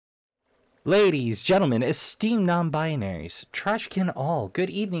Ladies, gentlemen, esteemed non-binaries, Trashkin all,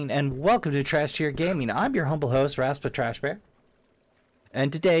 good evening and welcome to Trash Tier Gaming. I'm your humble host, Raspa Trashbear.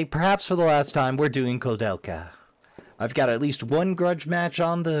 And today, perhaps for the last time, we're doing Koudelka. I've got at least one grudge match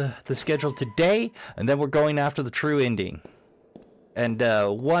on the schedule today, and then we're going after the true ending. And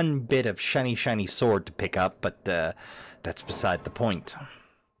one bit of shiny sword to pick up, but that's beside the point.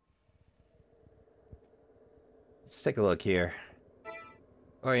 Let's take a look here.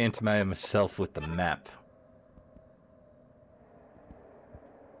 Orient myself with the map.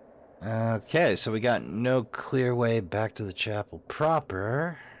 Okay, so we got no clear way back to the chapel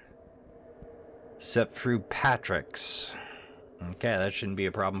proper, except through Patrick's. Okay, that shouldn't be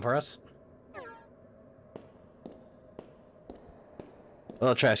a problem for us.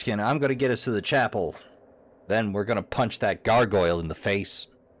 Well, Trashkin, I'm gonna get us to the chapel. Then we're gonna punch that gargoyle in the face.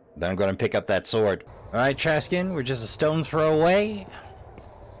 Then I'm gonna pick up that sword. Alright, Trashkin, we're just a stone's throw away.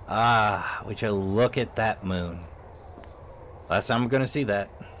 Ah, would you look at that moon. Last time I'm gonna see that.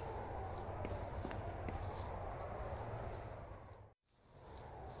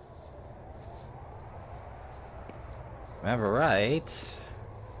 Remember right,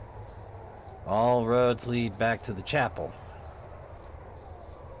 all roads lead back to the chapel.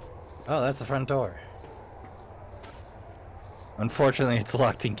 Oh, that's the front door. Unfortunately, it's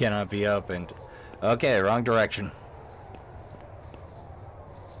locked and cannot be opened. Okay, wrong direction.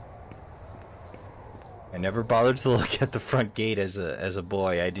 I never bothered to look at the front gate as a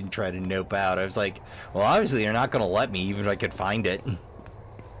boy. I didn't try to nope out. I was like, well, obviously you're not gonna let me, even if I could find it.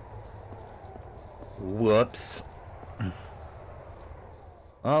 Whoops.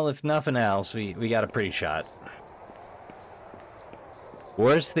 Well, if nothing else, we got a pretty shot.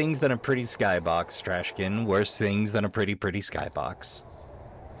 Worse things than a pretty skybox, Trashkin. Worse things than a pretty skybox.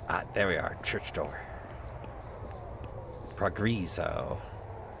 Ah, there we are. Church door. Progresso.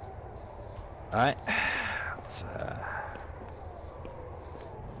 Alright. Let's, I'm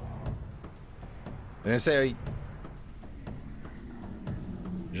gonna say, you're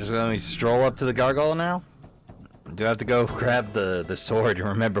just gonna let me stroll up to the gargoyle now? Do I have to go grab the sword and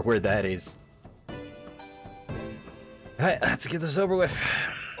remember where that is? Alright, let's get this over with.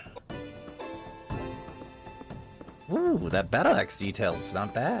 Ooh, that battle axe detail is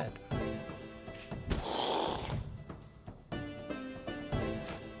not bad.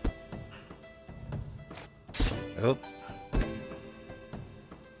 Oh.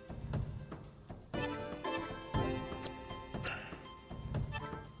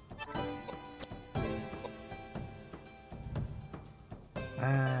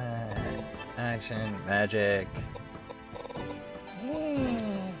 Action, magic.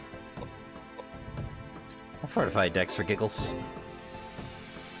 I'll fortify decks for giggles.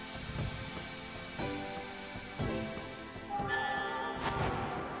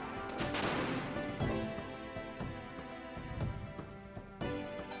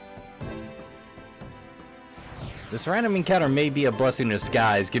 This random encounter may be a blessing in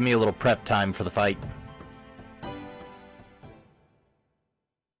disguise. Give me a little prep time for the fight.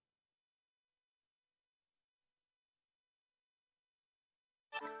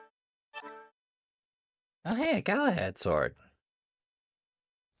 Oh hey, a Galahad sword.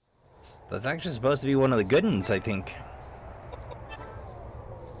 That's actually supposed to be one of the good ones, I think.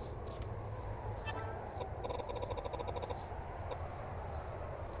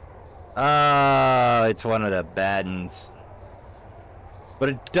 It's one of the bad ones. But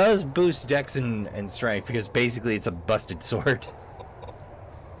it does boost dex and strength, because basically it's a busted sword.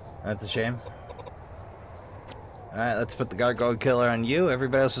 That's a shame. Alright, let's put the gargoyle killer on you.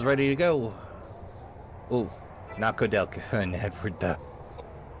 Everybody else is ready to go. Ooh, not Koudelka and Edward though.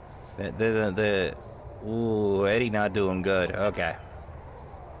 Ooh, Eddie not doing good. Okay.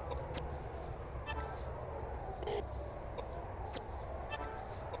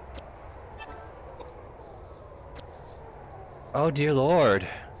 Oh dear Lord.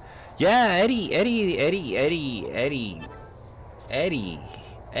 Yeah, Eddie.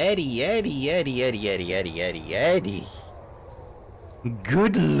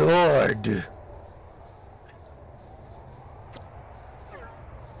 Good Lord.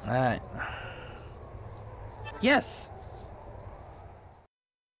 Alright. Yes!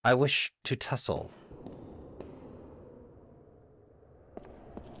 I wish to tussle.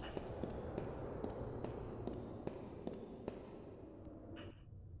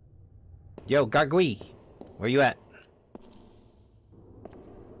 Yo, Gargoyle! Where you at?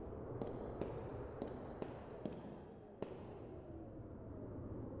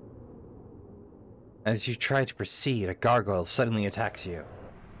 As you try to proceed, a gargoyle suddenly attacks you.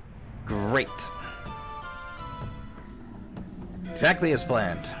 Great. Exactly as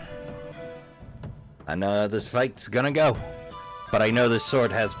planned. I know how this fight's gonna go, but I know this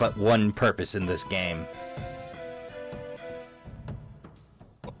sword has but one purpose in this game.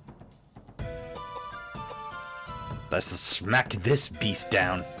 That's to smack this beast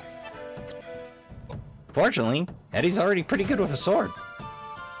down. Fortunately, Eddie's already pretty good with a sword.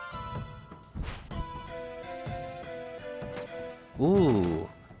 Ooh,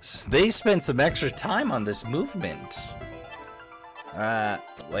 they spent some extra time on this movement.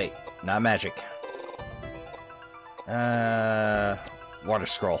 Wait, not magic. Water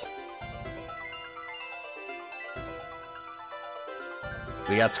scroll.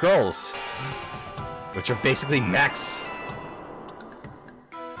 We got scrolls, which are basically max.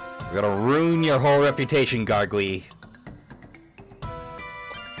 We're gonna ruin your whole reputation, gargoyle.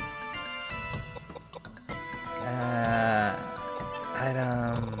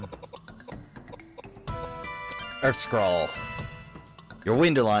 Item. Earth scroll. Your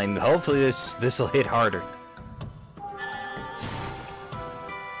window line. Hopefully this'll hit harder.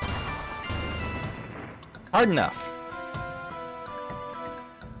 Hard enough.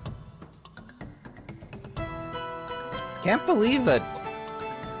 Can't believe that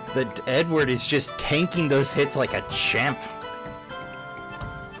Edward is just tanking those hits like a champ.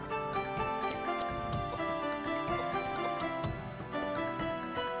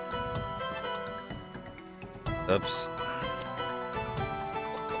 Oops.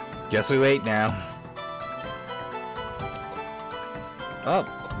 Guess we wait now. Oh,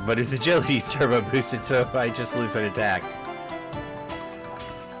 but his agility's turbo boosted, so I just lose an attack.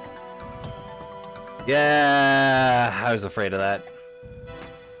 Yeah, I was afraid of that.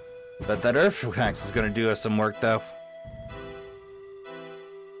 But that Earth Wax is gonna do us some work, though.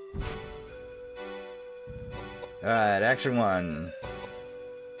 Alright, action 1.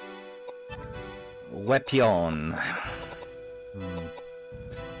 Wepion.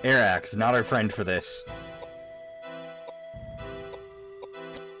 Air Axe, not our friend for this.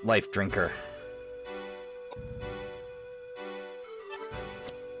 Life Drinker.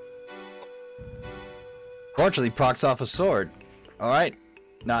 Fortunately, procs off a sword. Alright,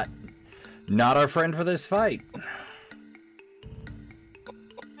 not our friend for this fight.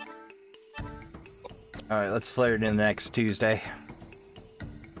 Alright, let's flare it in next Tuesday.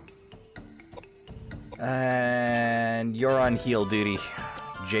 And you're on heal duty,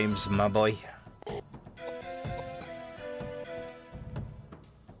 James, my boy.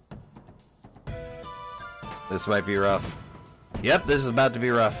 This might be rough. Yep, this is about to be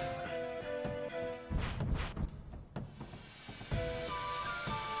rough.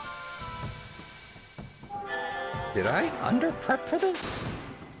 Did I under-prep for this?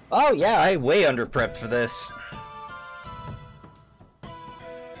 Oh yeah, I way under-prepped for this.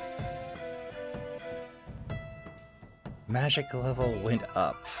 Magic level went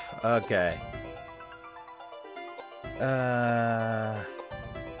up. Okay.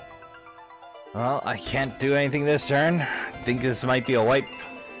 Well, I can't do anything this turn. I think this might be a wipe.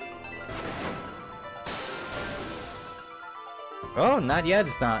 Oh, not yet,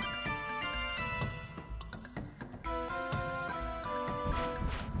 it's not.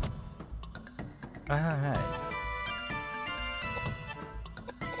 Alright.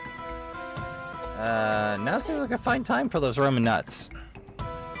 Now seems like a fine time for those Roman nuts.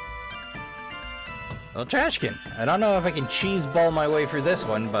 Well, Trashkin, I don't know if I can cheese ball my way through this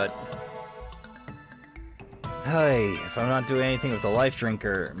one, but... Hey, if I'm not doing anything with the Life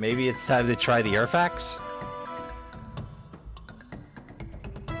Drinker, maybe it's time to try the Earfax?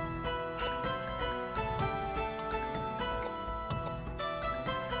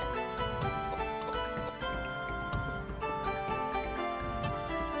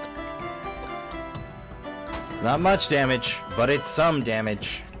 It's not much damage, but it's some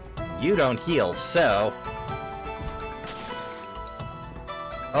damage. You don't heal, so...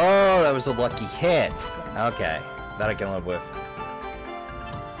 Oh, that was a lucky hit. Okay, that I can live with.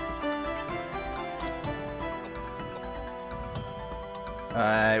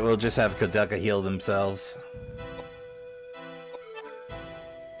 Alright, we'll just have Koudelka heal themselves.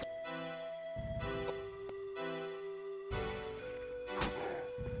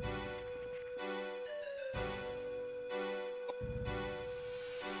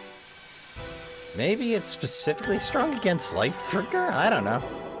 Maybe it's specifically strong against Life Drinker? I don't know.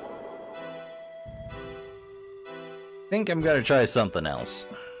 Think I'm gonna try something else.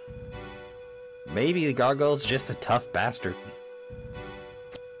 Maybe the gargoyle's just a tough bastard.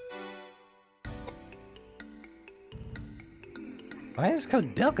 Why is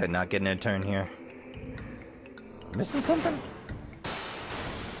Koudelka not getting a turn here? Missing something?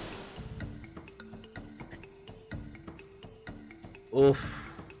 Oof.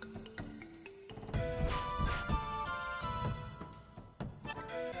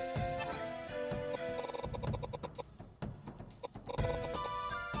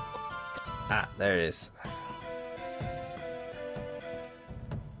 Ah, there it is.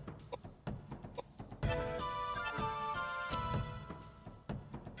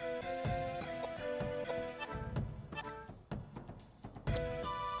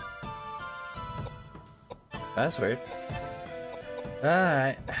 That's weird.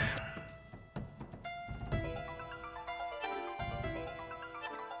 Alright.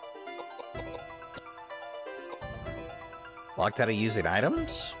 Locked out of using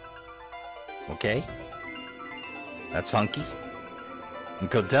items? Okay. That's funky. And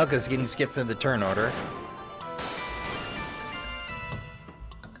Koudelka's getting skipped in the turn order.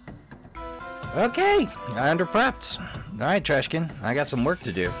 Okay, I under-prepped. Alright, Trashkin, I got some work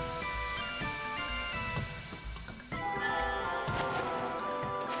to do.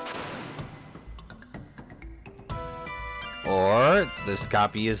 Or, this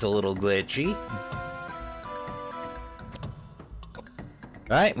copy is a little glitchy.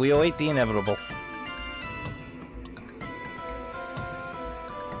 Alright, we await the inevitable.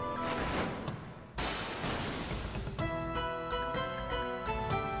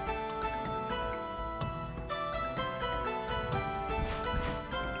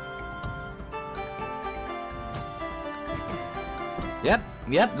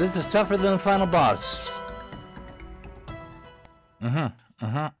 Yep, this is tougher than the final boss.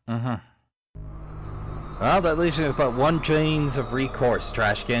 Well, that leaves me with but one means of recourse,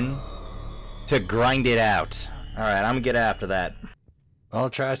 Trashkin. To grind it out. Alright, I'm gonna get after that. Well,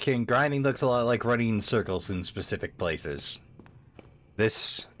 Trashkin, grinding looks a lot like running in circles in specific places.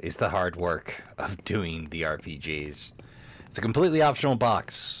 This is the hard work of doing the RPGs. It's a completely optional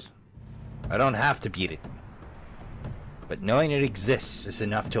box. I don't have to beat it. But knowing it exists is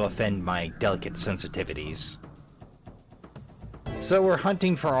enough to offend my delicate sensitivities. So we're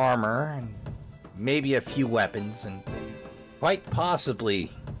hunting for armor, and maybe a few weapons, and quite possibly...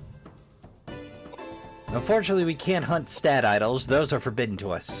 Unfortunately, we can't hunt stat idols. Those are forbidden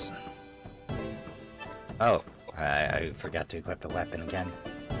to us. Oh, I forgot to equip the weapon again.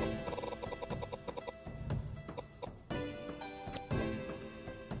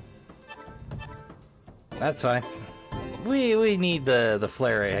 That's fine. We need the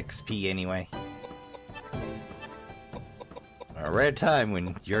flare XP anyway. A rare time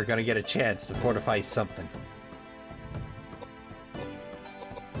when you're gonna get a chance to fortify something.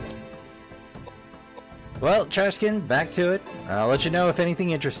 Well, Trashkin, back to it. I'll let you know if anything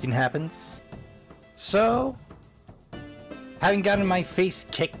interesting happens. So, having gotten my face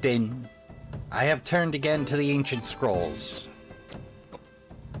kicked in, I have turned again to the ancient scrolls.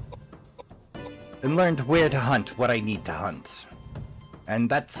 And learned where to hunt what I need to hunt. And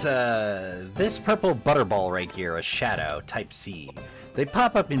that's, this purple butterball right here, a shadow, type C. They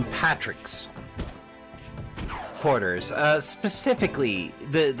pop up in Patrick's quarters, specifically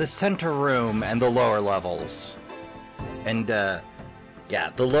the center room and the lower levels. And,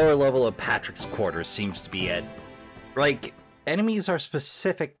 yeah, the lower level of Patrick's quarters seems to be it. Like, enemies are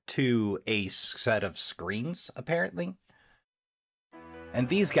specific to a set of screens, apparently. And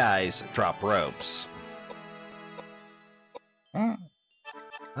these guys drop ropes.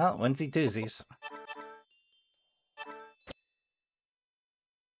 Well, onesie twosies.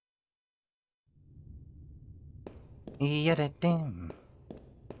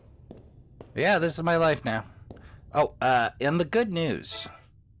 Yeah, this is my life now. Oh, and the good news.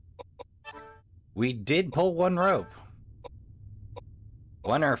 We did pull one rope.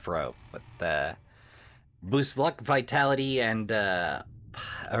 One earth rope, but, boosts luck, vitality, and,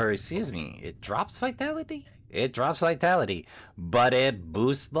 or excuse me, it drops vitality? It drops vitality, but it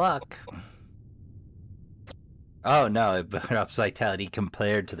boosts luck. Oh no, it drops vitality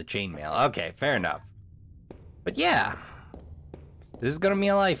compared to the chainmail. Okay, fair enough. But yeah, this is gonna be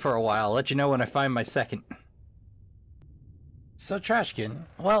a life for a while. I'll let you know when I find my second. So Trashkin,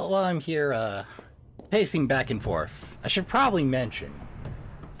 while I'm here, pacing back and forth, I should probably mention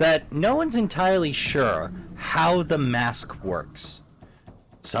that no one's entirely sure how the mask works.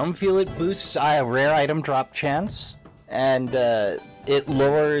 Some feel it boosts a rare item drop chance, and it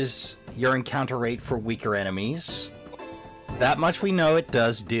lowers your encounter rate for weaker enemies. That much we know it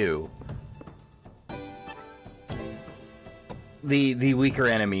does do. The weaker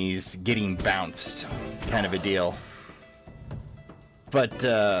enemies getting bounced, kind of a deal. But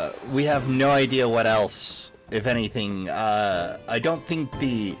we have no idea what else, if anything. I don't think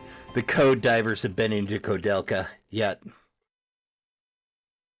the code divers have been into Koudelka yet.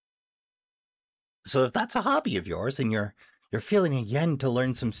 So if that's a hobby of yours and you're feeling a yen to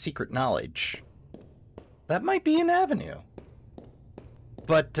learn some secret knowledge, that might be an avenue.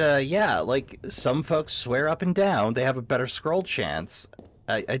 But yeah, like some folks swear up and down they have a better scroll chance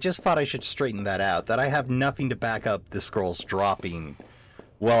I just thought I should straighten that out, that I have nothing to back up the scrolls dropping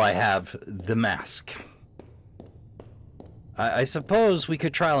while I have the mask. I suppose we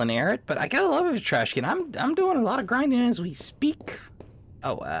could trial and error it, but I gotta love it, Trashkin. I'm doing a lot of grinding as we speak.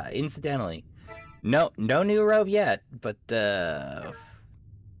 Oh, incidentally, no new robe yet, but good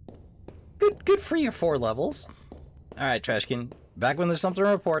for your 4 levels. All right, Trashkin, back when there's something to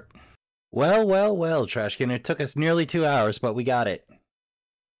report. Well, Trashkin, it took us nearly 2 hours, but we got it.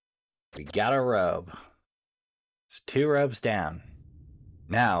 We got a robe. It's 2 robes down.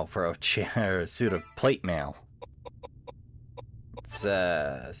 Now for a suit of plate mail.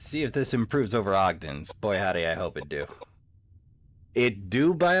 Let's see if this improves over Ogden's. Boy howdy, I hope it do. It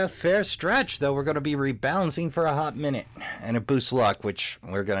do by a fair stretch, though we're going to be rebalancing for a hot minute. And it boosts luck, which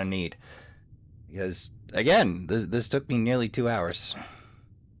we're going to need. Because, again, this took me nearly 2 hours.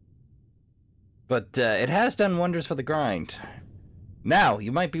 But it has done wonders for the grind. Now,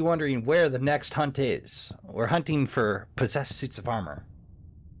 you might be wondering where the next hunt is. We're hunting for possessed suits of armor.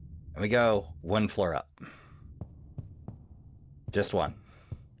 And we go 1 floor up. Just 1.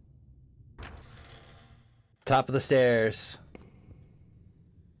 Top of the stairs.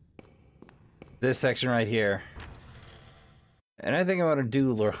 This section right here. And I think I want to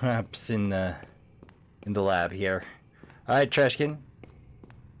do laps in the lab here. Alright, Trashkin.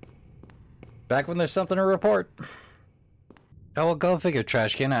 Back when there's something to report. Oh, well, go figure,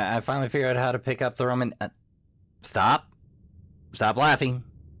 Trashkin. I finally figured out how to pick up the Roman... Stop. Stop laughing.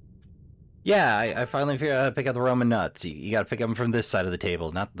 Yeah, I finally figured out how to pick up the Roman nuts. You gotta pick them from this side of the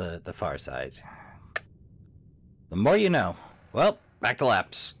table, not the far side. The more you know. Well, back to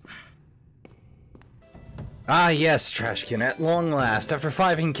laps. Ah, yes, Trashkin. At long last, after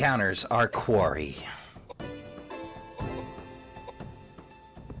 5 encounters, our quarry.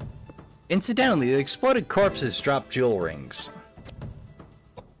 Incidentally, the exploded corpses drop jewel rings.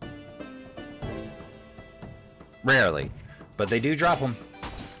 Rarely, but they do drop them.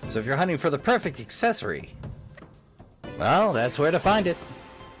 So if you're hunting for the perfect accessory, well, that's where to find it.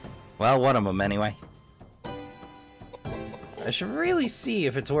 Well, one of them anyway. I should really see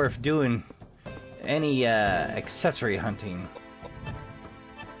if it's worth doing any accessory hunting.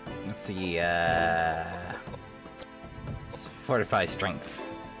 Let's see, let's fortify strength.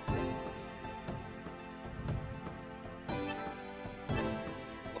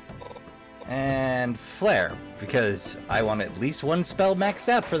 And flare, because I want at least 1 spell maxed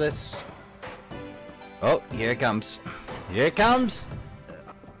out for this. Oh, here it comes. Here it comes!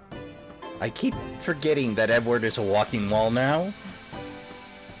 I keep forgetting that Edward is a walking wall now.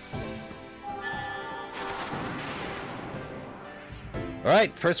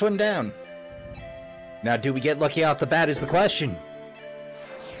 Alright, first one down. Now, do we get lucky off the bat is the question.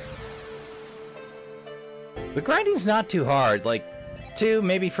 The grinding's not too hard, like 2,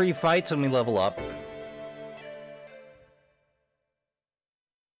 maybe 3 fights and we level up.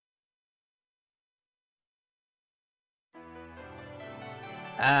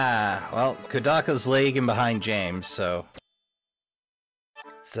 Ah, well, Koudelka's lagging behind James, so...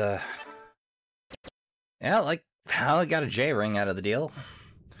 It's, yeah, like, I got a J ring out of the deal.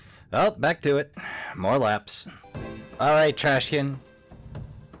 Well, back to it. More laps. Alright, Trashkin.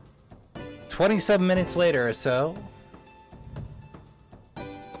 27 minutes later or so.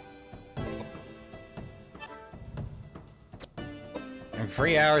 And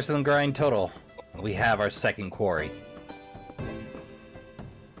 3 hours in the grind total. We have our second quarry.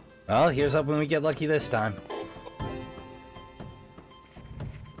 Well, here's hoping we get lucky this time.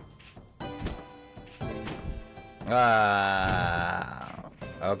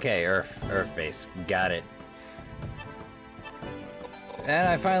 Okay, Earth base. Got it. And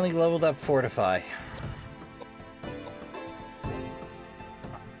I finally leveled up Fortify.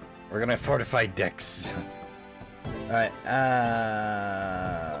 We're gonna fortify Dex. Alright,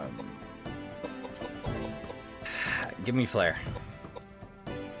 give me Flare.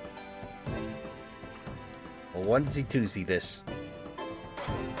 Well, onesie-twosie this.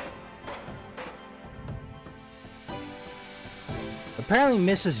 Apparently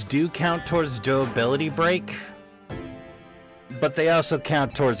misses do count towards durability break, but they also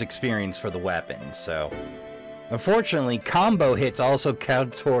count towards experience for the weapon, so... Unfortunately, combo hits also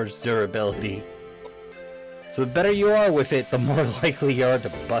count towards durability. So the better you are with it, the more likely you are to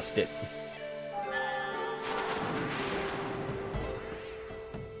bust it.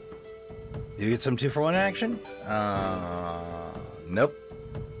 Do you get some 2-for-1 action? Nope.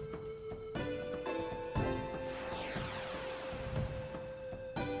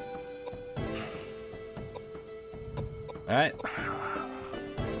 Alright.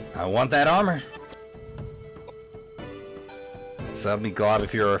 I want that armor. So help me God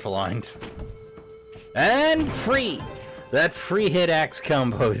if you're earth-aligned. And free! That free hit axe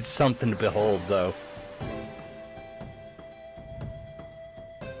combo is something to behold, though.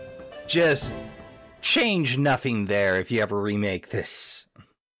 Just change nothing there if you ever remake this.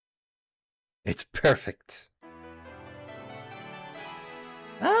 It's perfect.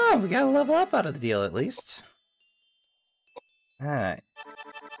 Oh, we got a level up out of the deal at least. Alright.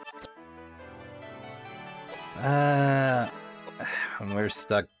 We're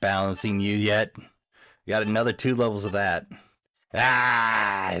stuck balancing you yet. We got another 2 levels of that.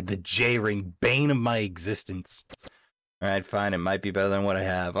 Ah, the J-ring, bane of my existence. Alright, fine, it might be better than what I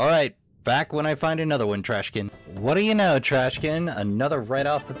have. Alright, back when I find another one, Trashkin. What do you know, Trashkin? Another right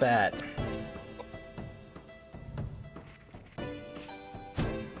off the bat.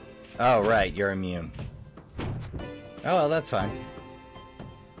 Oh, right, you're immune. Oh, well, that's fine.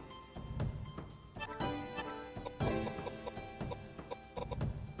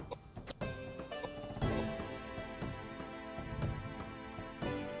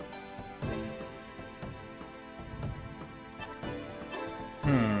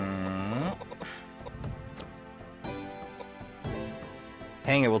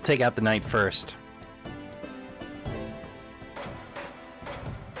 Hang it, we'll take out the knight first.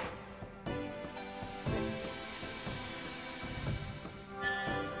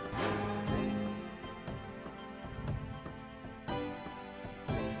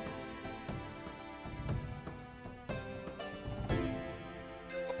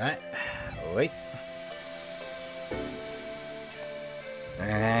 Alright, wait.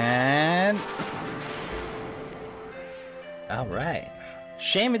 And... alright.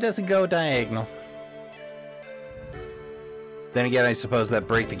 Shame it doesn't go diagonal. Then again, I suppose that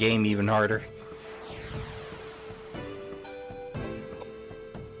break the game even harder.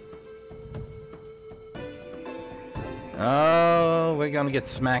 Oh, we're gonna get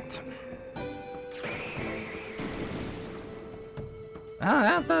smacked.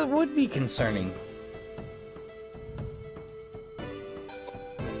 Ah, that would be concerning.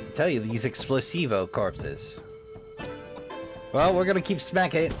 I tell you, these explosivo corpses. Well, we're gonna keep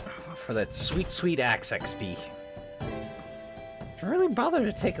smacking it for that sweet, sweet axe XP. Should really bother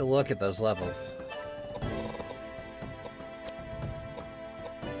to take a look at those levels.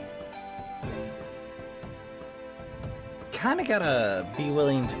 Kinda gotta be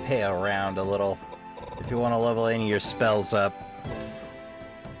willing to pay around a little if you want to level any of your spells up.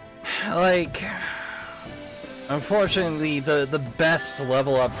 Like, unfortunately, the best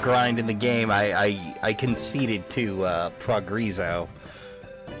level up grind in the game, I conceded to Progreso.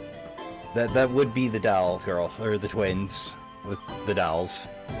 That would be the doll girl, or the twins with the dolls.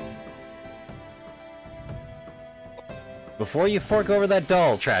 Before you fork over that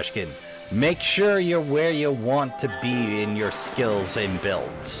doll, Trashkin, make sure you're where you want to be in your skills and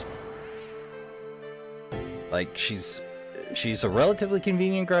builds. Like, she's a relatively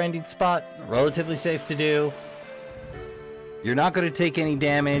convenient grinding spot, relatively safe to do. You're not going to take any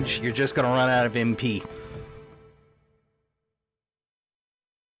damage, you're just going to run out of MP.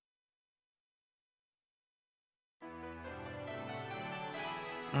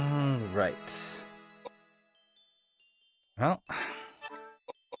 Right. Well,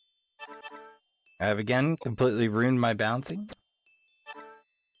 I have again completely ruined my bouncing.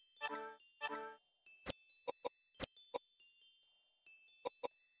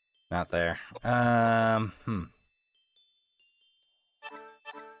 Not there.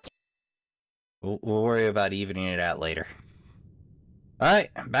 We'll worry about evening it out later. Alright,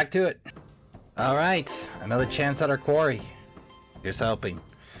 back to it. Alright, another chance at our quarry. Here's hoping.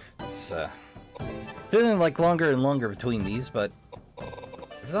 It's feeling like longer and longer between these, but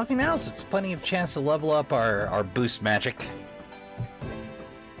if there's nothing else, it's plenty of chance to level up our boost magic.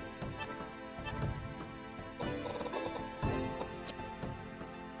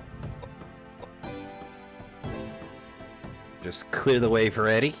 Just clear the way for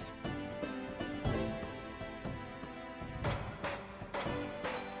Eddie.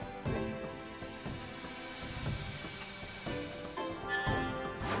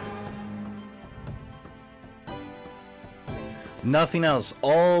 Nothing else.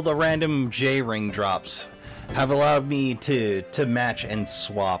 All the random J-ring drops have allowed me to match and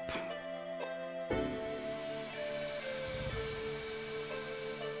swap.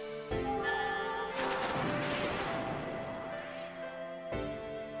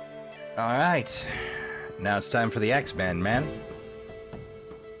 Alright. Now it's time for the X-Man, man.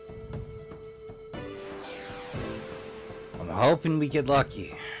 I'm hoping we get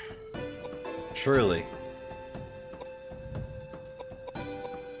lucky. Truly.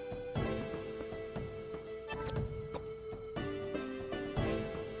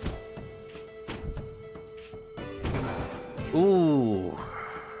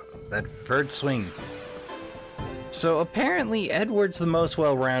 that third swing. So apparently Edward's the most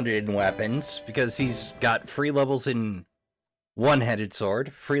well-rounded in weapons because he's got 3 levels in one-handed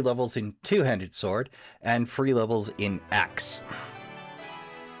sword, 3 levels in two-handed sword, and 3 levels in axe.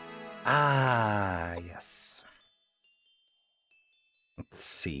 Ah, yes. Let's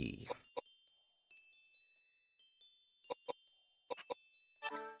see.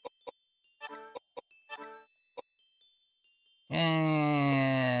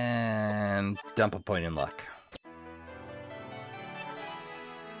 And dump a point in luck.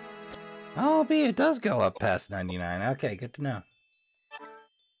 Oh, B, it does go up past 99. Okay, good to know.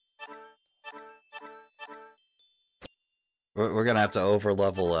 We're gonna have to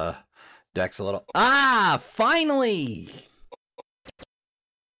over-level Dex a little. Ah, finally!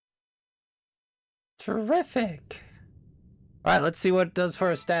 Terrific. All right, let's see what it does for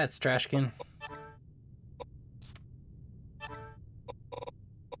our stats, Trashkin.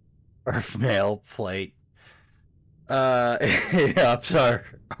 Earth mail plate. It ups our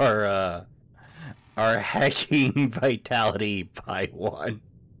hacking vitality by 1.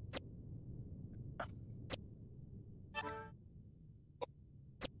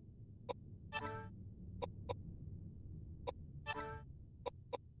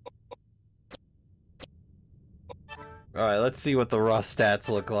 Alright, let's see what the raw stats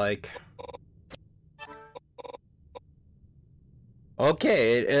look like.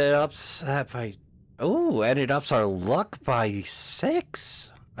 Okay, it ups that by... Oh, and it ups our luck by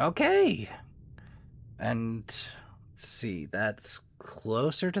 6. Okay. And, let's see, that's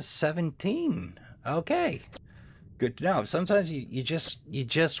closer to 17. Okay. Good to know. Sometimes you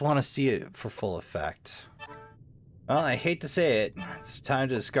just want to see it for full effect. Well, I hate to say it. It's time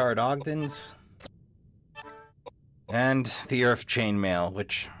to discard Ogden's. And the Earth Chainmail,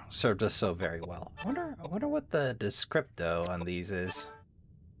 which served us so very well. I wonder what the descripto on these is.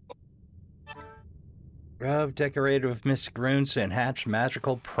 Robe decorated with mystic runes to enhance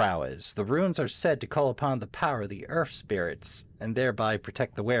magical prowess. The runes are said to call upon the power of the Earth spirits, and thereby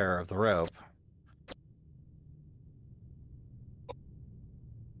protect the wearer of the robe.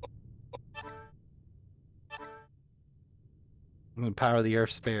 The power of the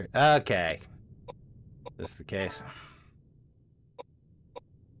Earth spirit. Okay. That's the case.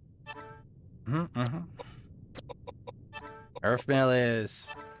 Earthmail is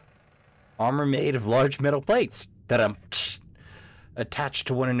armor made of large metal plates that are attached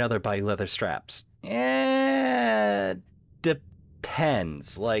to one another by leather straps.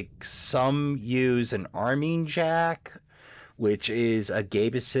 Depends. Like, some use an arming jack, which is a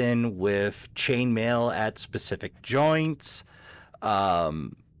gabison with chainmail at specific joints.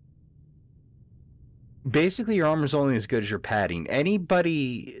 Basically, your armor's only as good as your padding.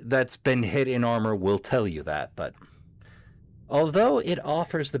 Anybody that's been hit in armor will tell you that, but although it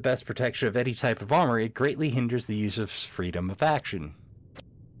offers the best protection of any type of armor, it greatly hinders the user's freedom of action.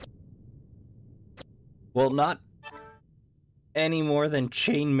 Well, not any more than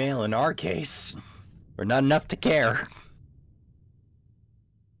chainmail in our case. We're not enough to care.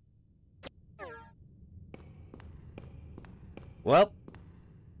 Well,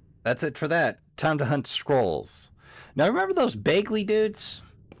 that's it for that. Time to hunt scrolls. Now, remember those Bagley dudes?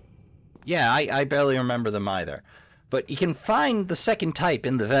 Yeah, I barely remember them either. But you can find the second type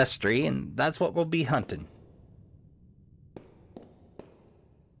in the vestry, and that's what we'll be hunting.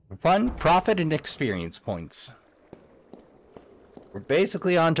 Fun, profit, and experience points. We're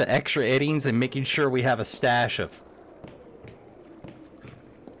basically on to extra innings and making sure we have a stash of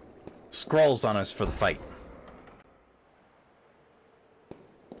scrolls on us for the fight.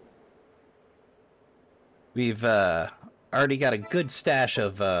 We've already got a good stash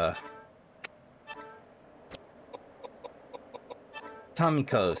of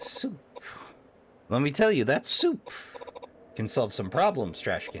Tomiko soup. Let me tell you, that soup can solve some problems,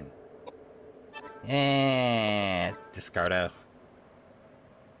 Trashkin. Discardo.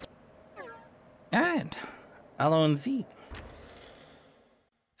 And Alonzi.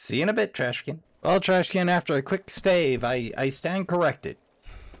 See you in a bit, Trashkin. Well, Trashkin, after a quick stave, I stand corrected.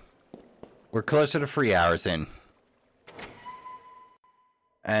 We're closer to 3 hours in.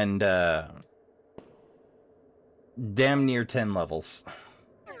 And, damn near 10 levels.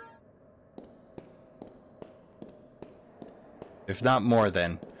 If not more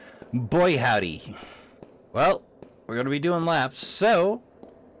than. Boy howdy. Well, we're gonna be doing laps, so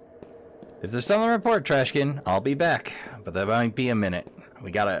if there's something to report, Trashkin, I'll be back. But that might be a minute.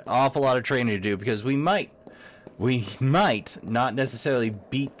 We got an awful lot of training to do because we might not necessarily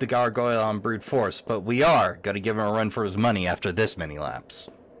beat the gargoyle on brute force, but we are gonna give him a run for his money after this many laps.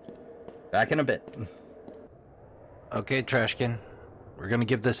 Back in a bit. Okay, Trashkin. We're gonna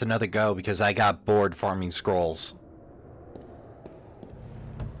give this another go because I got bored farming scrolls.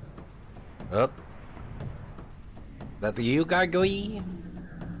 Oh. That the you gargoyle?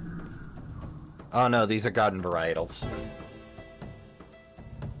 Oh no, these are garden varietals.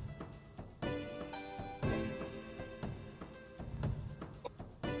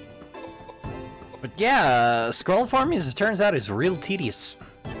 But yeah, scroll farming, as it turns out, is real tedious.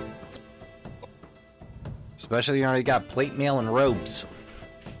 Especially when you already got plate mail and robes.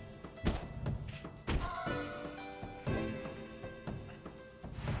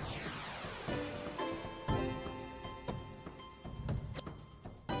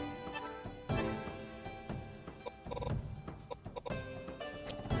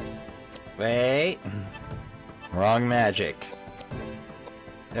 Wait. Wrong magic.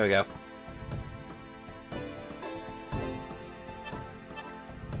 There we go.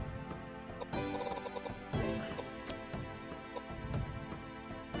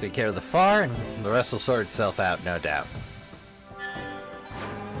 Take care of the far, and the rest will sort itself out, no doubt.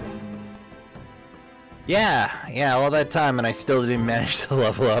 Yeah, all that time and I still didn't manage to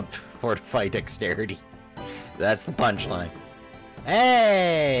level up Fortify Dexterity. That's the punchline.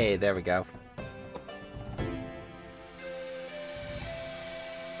 Hey! There we go.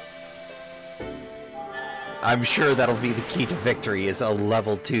 I'm sure that'll be the key to victory, is a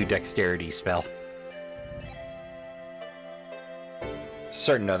level 2 Dexterity spell.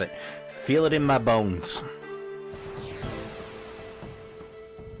 Certain of it. Feel it in my bones.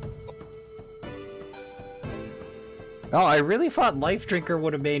 Oh, I really thought Life Drinker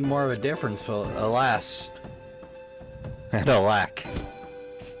would have made more of a difference, but alas. And alack.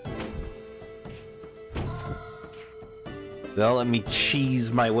 They'll let me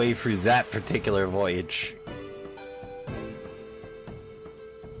cheese my way through that particular voyage.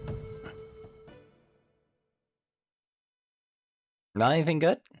 Not anything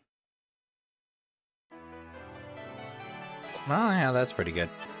good? Oh yeah, that's pretty good.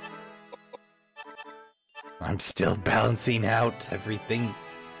 I'm still balancing out everything.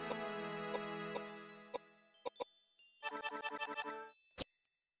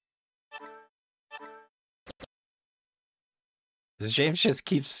 Because James just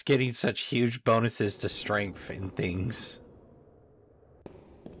keeps getting such huge bonuses to strength and things.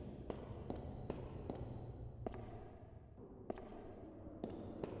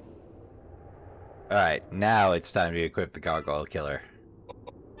 Alright, now it's time to equip the gargoyle killer.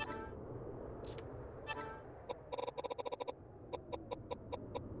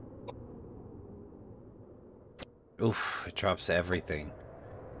 Oof, it drops everything.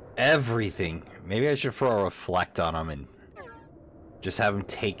 Everything! Maybe I should throw a reflect on him and just have him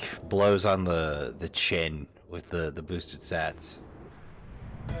take blows on the chin with the boosted stats.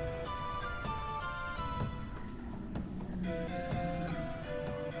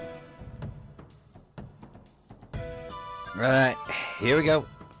 Alright, here we go.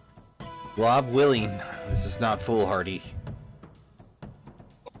 Blob willing. This is not foolhardy.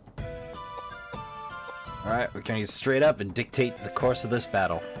 Alright, we're gonna get straight up and dictate the course of this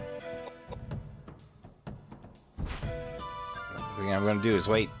battle. The thing I'm gonna do is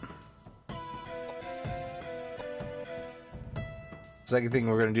wait. Second thing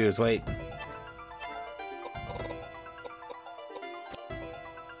we're gonna do is wait.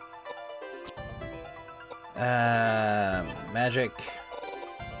 Magic.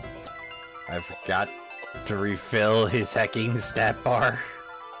 I forgot to refill his hacking stat bar.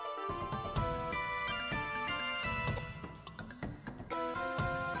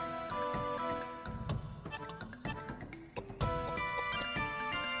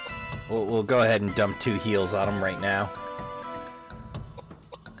 We'll go ahead and dump 2 heals on him right now.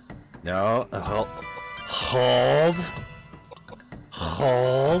 No, hold.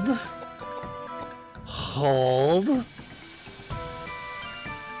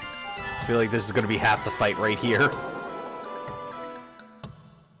 I feel like this is gonna be half the fight right here.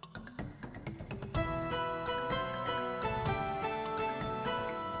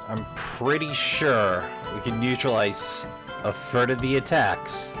 I'm pretty sure we can neutralize a third of the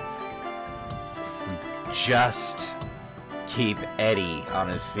attacks. Just keep Eddie on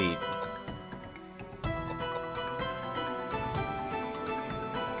his feet.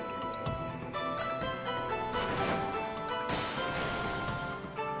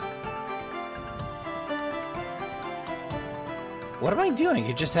 What am I doing?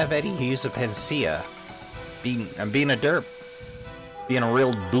 You just have Eddie use a panacea. I'm being a derp. Being a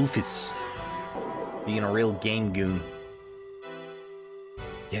real doofus. Being a real game goon.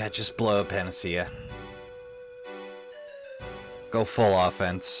 Yeah, just blow a panacea. Go full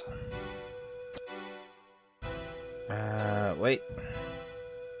offense. Wait.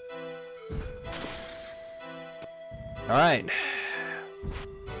 Alright.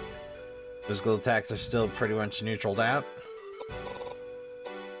 Physical attacks are still pretty much neutraled out.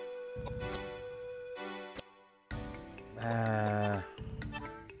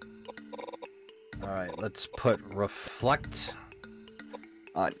 Alright, let's put Reflect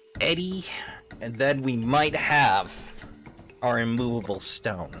on Eddie, and then we might have our immovable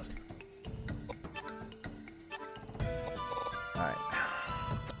stone. Alright.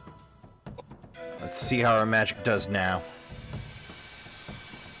 Let's see how our magic does now.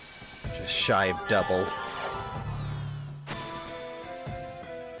 Just shy of double.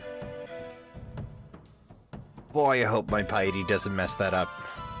 Boy, I hope my piety doesn't mess that up.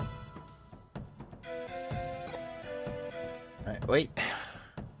 Alright, wait.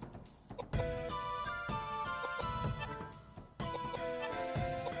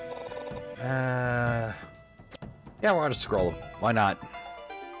 Yeah, we're gonna scroll them. Why not?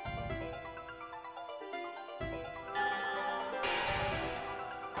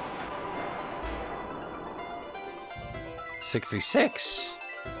 $66.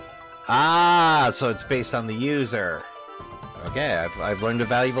 Ah, so it's based on the user. Okay, I've learned a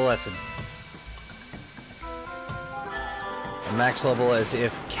valuable lesson. A max level as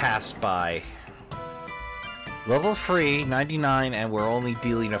if cast by. Level free, 99, and we're only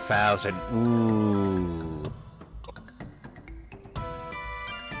dealing 1,000. Ooh.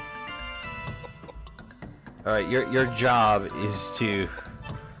 Alright, your job is to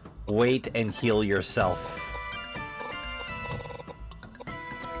wait and heal yourself.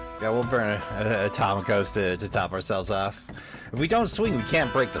 Yeah, we'll burn a Atomicos to top ourselves off. If we don't swing, we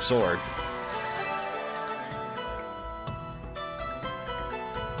can't break the sword.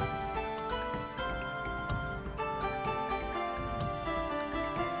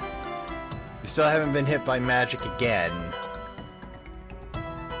 We still haven't been hit by magic again.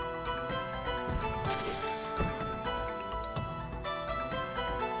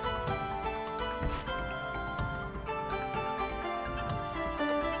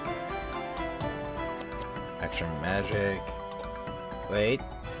 Extra magic. Wait.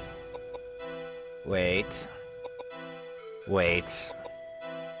 Wait. Wait.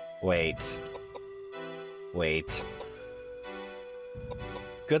 Wait. Wait.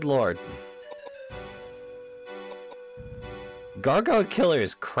 Good lord. Gargoyle Killer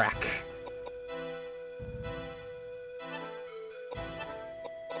is crack.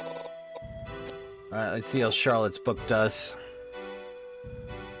 Alright, let's see how Charlotte's book does.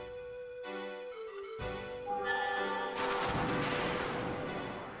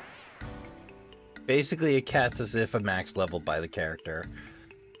 Basically, it casts as if a max level by the character.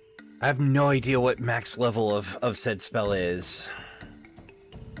 I have no idea what max level of said spell is.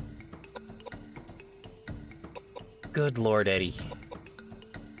 Good lord, Eddie.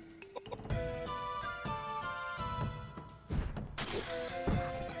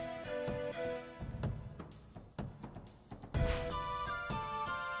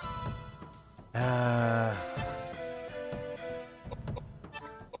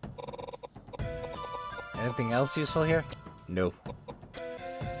 Anything else useful here? No.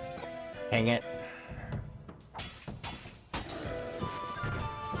 Hang it.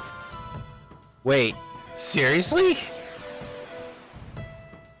 Wait, seriously?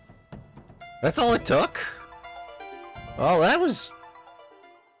 That's all it took? Well, that was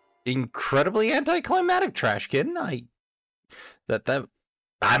incredibly anticlimactic, Trashkin.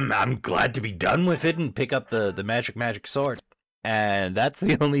 I'm glad to be done with it and pick up the magic sword. And that's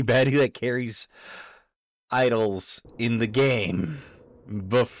the only baddie that carries idols in the game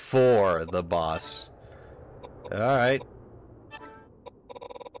before the boss. Alright.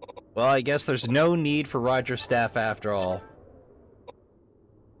 Well, I guess there's no need for Roger's staff after all.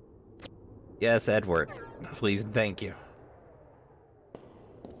 Yes, Edward. Please and thank you.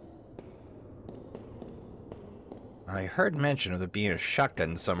 I heard mention of there being a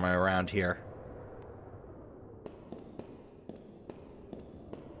shotgun somewhere around here.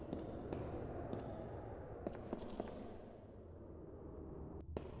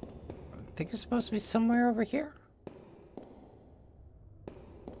 I think it's supposed to be somewhere over here.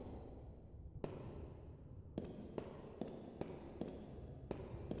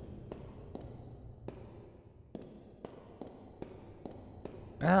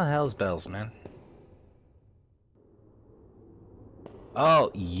 Well, hell's bells, man. Oh,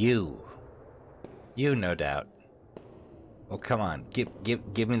 you. You, no doubt. Oh, come on. Give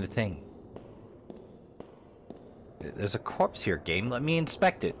me the thing. There's a corpse here, game. Let me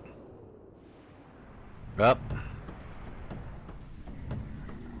inspect it. Well,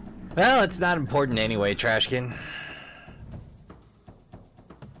 it's not important anyway, Trashkin.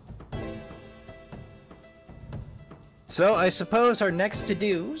 So I suppose our next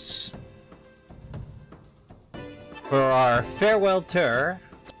to-dos for our farewell tour.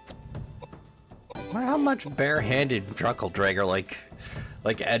 I wonder how much bare-handed Druckle Drager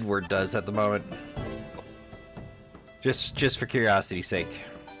like Edward does at the moment. Just for curiosity's sake.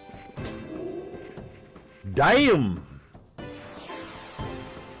 Damn!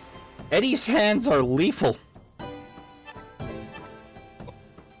 Eddie's hands are lethal.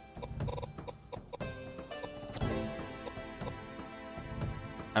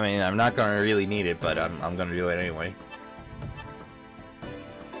 I mean, I'm not gonna really need it, but I'm gonna do it anyway.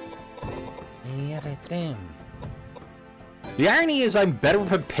 The irony is I'm better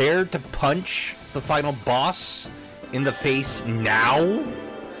prepared to punch the final boss in the face now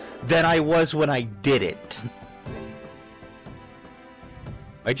than I was when I did it.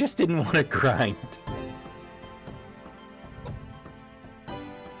 I just didn't want to grind.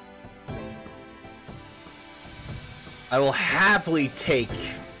 I will happily take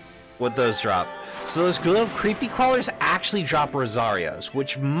what those drop. So those little creepy crawlers actually drop Rosarios,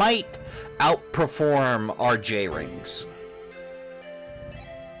 which might outperform our J-rings.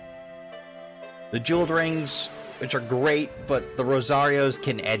 The jeweled rings, which are great, but the Rosarios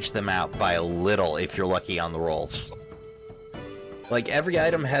can edge them out by a little if you're lucky on the rolls. Like, every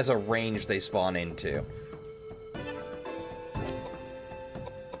item has a range they spawn into.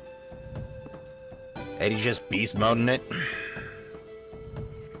 Eddie just beast moding it.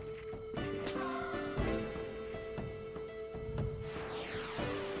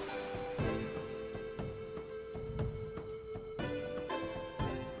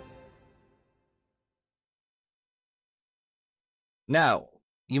 Now,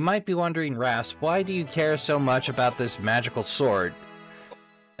 you might be wondering, Rasp, why do you care so much about this magical sword?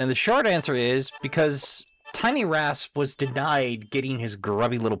 And the short answer is because Tiny Rasp was denied getting his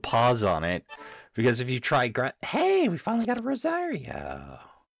grubby little paws on it. Because if you try hey, we finally got a Rosario.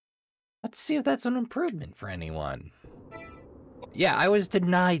 Let's see if that's an improvement for anyone. Yeah, I was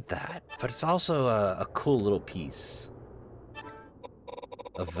denied that, but it's also a cool little piece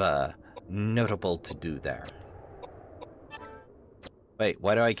of notable to do there. Wait,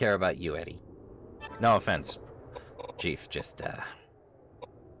 why do I care about you, Eddie? No offense, Chief, just,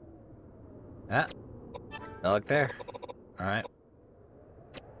 no luck there. Alright.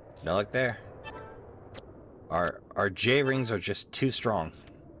 No luck there. Our J-rings are just too strong.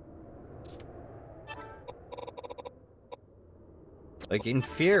 Like, in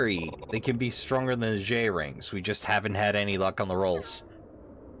theory, they can be stronger than the J-rings. We just haven't had any luck on the rolls.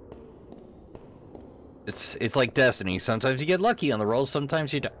 It's like Destiny. Sometimes you get lucky on the rolls,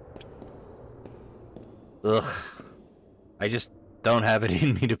 sometimes you don't. Ugh. I just don't have it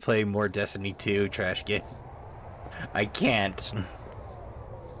in me to play more Destiny 2, Trashkin. I can't.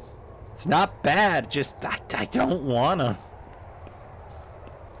 It's not bad, just I don't wanna.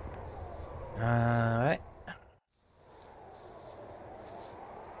 Alright.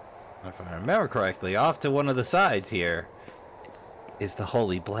 If I remember correctly, off to one of the sides here is the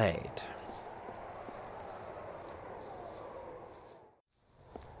Holy Blade.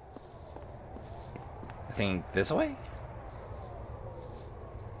 I think this way?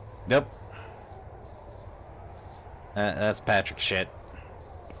 Nope. That's Patrick shit.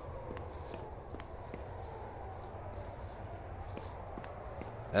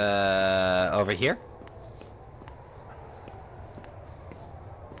 Over here?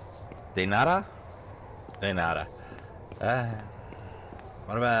 De nada? De nada.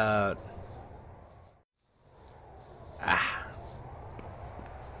 What about... Ah.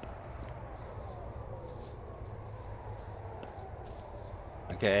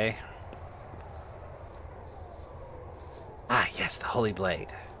 Okay. Ah, yes, the Holy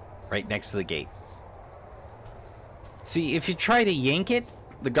Blade. Right next to the gate. See, if you try to yank it,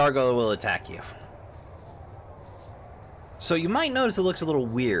 the gargoyle will attack you. So you might notice it looks a little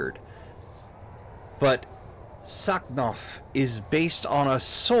weird. But Sancoth is based on a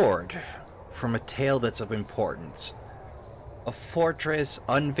sword from a tale that's of importance. A fortress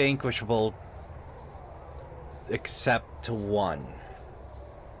unvanquishable except to one.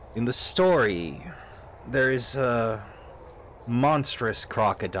 In the story, there is a monstrous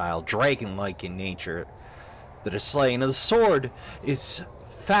crocodile, dragon-like in nature, that is slain, and the sword is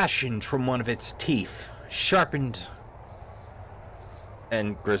fashioned from one of its teeth, sharpened,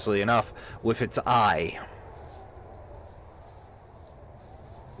 and grisly enough, with its eye.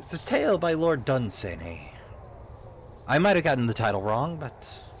 It's a tale by Lord Dunsany. I might have gotten the title wrong, but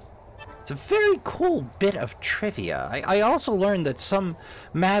it's a very cool bit of trivia. I also learned that some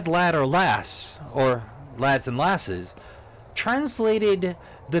mad lad or lass, or lads and lasses, translated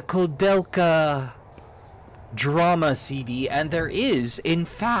the Koudelka drama CD, and there is, in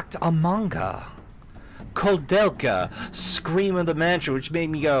fact, a manga. Koudelka, Scream of the Mansion, which made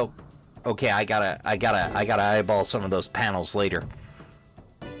me go, okay, I gotta eyeball some of those panels later.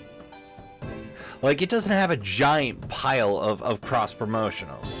 Like, it doesn't have a giant pile of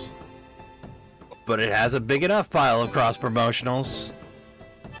cross-promotionals. But it has a big enough pile of cross-promotionals.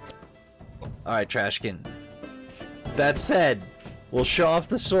 Alright, Trashkin. That said, we'll show off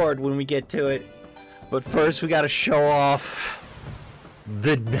the sword when we get to it. But first we gotta show off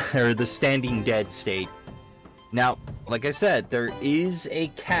the standing dead state. Now, like I said, there is a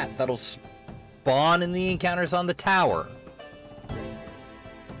cat that'll spawn in the encounters on the tower.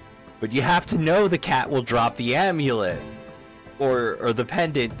 But you have to know the cat will drop the amulet. Or the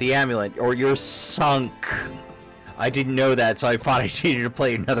pendant, the amulet, or you're sunk. I didn't know that, so I thought I needed to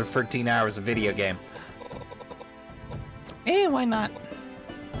play another 13 hours of video game. Eh, why not?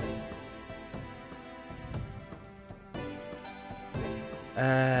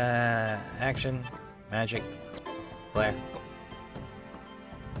 Action, magic, flare.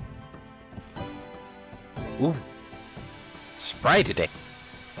 Ooh, spry today.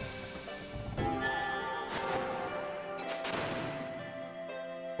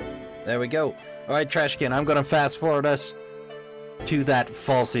 There we go. Alright, Trashkin, I'm gonna fast forward us to that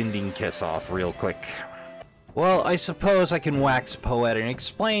false ending kiss-off real quick. Well, I suppose I can wax poetic and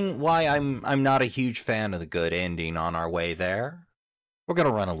explain why I'm not a huge fan of the good ending on our way there. We're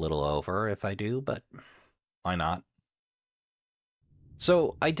gonna run a little over if I do, but why not?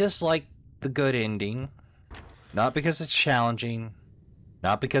 So, I dislike the good ending, not because it's challenging,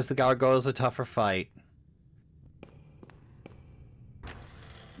 not because the gargoyle is a tougher fight,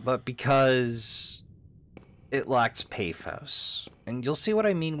 but because it lacks pathos. And you'll see what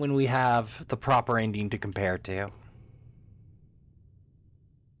I mean when we have the proper ending to compare to.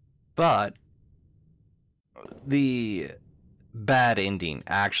 But the bad ending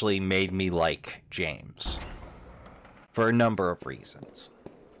actually made me like James for a number of reasons.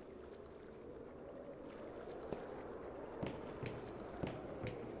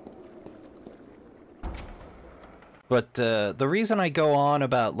 But the reason I go on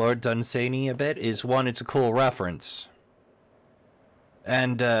about Lord Dunsany a bit is, one, it's a cool reference.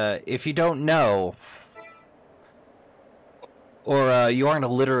 And if you don't know, or you aren't a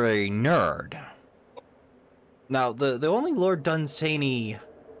literary nerd. Now, the only Lord Dunsany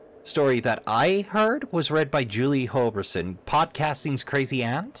story that I heard was read by Julie Hoberson, Podcasting's Crazy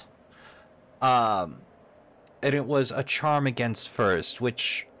Aunt. And it was A Charm Against First,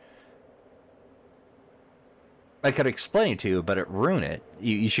 which I could explain it to you, but it ruined it.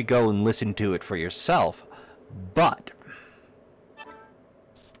 You should go and listen to it for yourself. But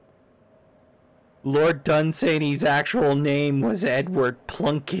Lord Dunsany's actual name was Edward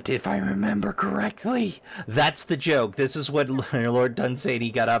Plunkett, if I remember correctly. That's the joke. This is what Lord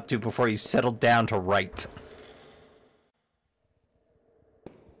Dunsany got up to before he settled down to write.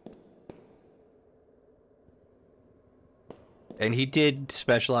 And he did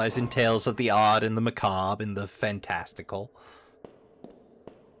specialize in tales of the odd and the macabre and the fantastical.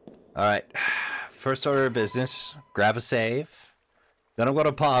 Alright, first order of business, grab a save. Then I'm going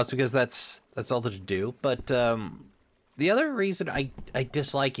to pause because that's all to do. But the other reason I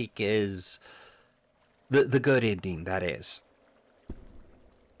dislike it is the good ending, that is.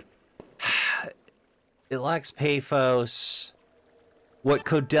 It lacks pathos. What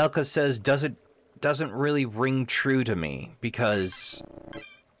Koudelka says doesn't really ring true to me, because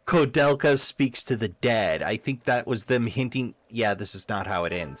Koudelka speaks to the dead. I think that was them hinting, yeah, this is not how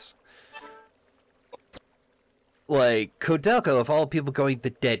it ends. Like, Koudelka, of all people, going, the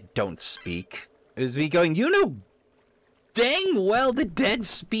dead don't speak. It was me going, you know dang well the dead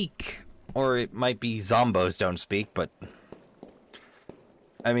speak. Or it might be zombos don't speak, but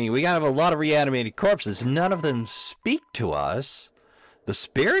I mean, we have a lot of reanimated corpses. None of them speak to us. The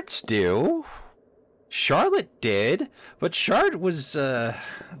spirits do. Charlotte did, but Charlotte was the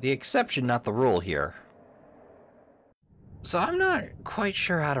exception, not the rule here. So I'm not quite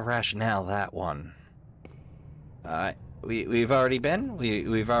sure how to rationale that one. We've already been.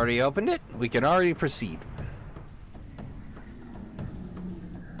 We've already opened it. We can already proceed.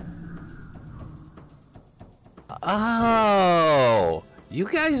 Oh, you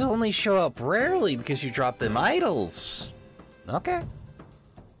guys only show up rarely because you drop them idols. Okay.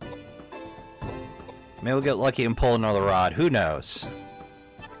 Maybe we'll get lucky and pull another rod. Who knows?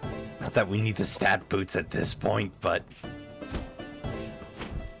 Not that we need the stat boots at this point, but...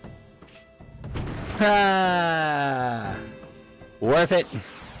 Ah, worth it.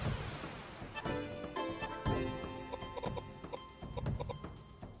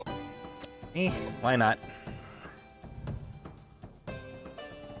 Why not?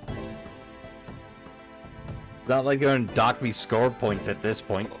 not like they're going to dock me score points at this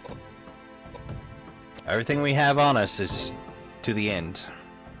point. Everything we have on us is to the end.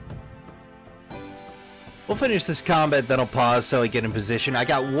 We'll finish this combat, then I'll pause so I get in position. I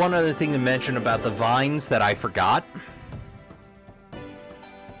got one other thing to mention about the vines that I forgot.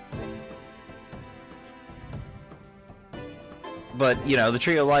 But, you know, the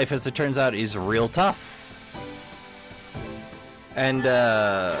Tree of Life, as it turns out, is real tough. And,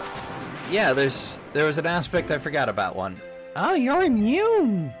 yeah, there was an aspect I forgot about one. Oh, you're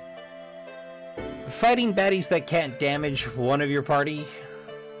immune! Fighting baddies that can't damage one of your party.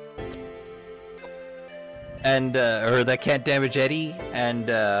 And, or that can't damage Eddie, and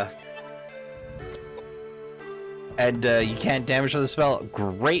you can't damage the spell.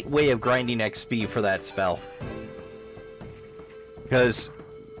 Great way of grinding XP for that spell. Because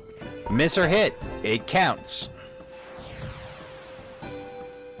miss or hit, it counts.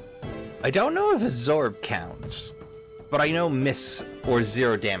 I don't know if absorb counts, but I know miss or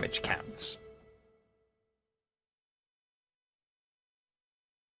 0 damage counts.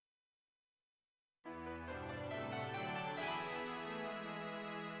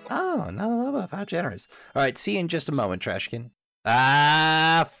 Oh, another level up. How generous. Alright, see you in just a moment, Trashkin.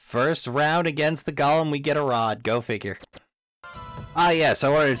 Ah, first round against the golem, we get a rod. Go figure. Ah, yes, I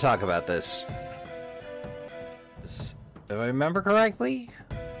wanted to talk about this. If I remember correctly,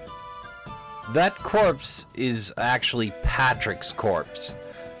 that corpse is actually Patrick's corpse.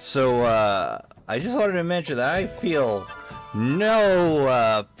 So, I just wanted to mention that I feel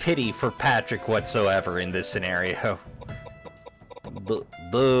no pity for Patrick whatsoever in this scenario. Blood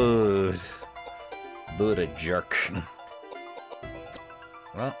a jerk.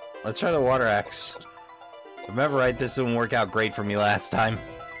 Well, let's try the water axe. Remember, right, this didn't work out great for me last time.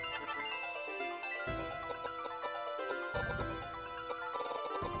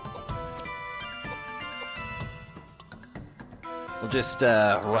 We'll just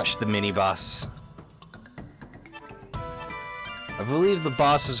rush the mini-boss. I believe the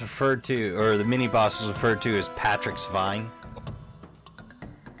boss is referred to, or the mini-boss is referred to as Patrick's Vine.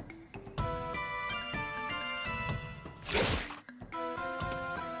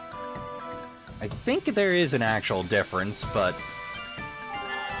 I think there is an actual difference, but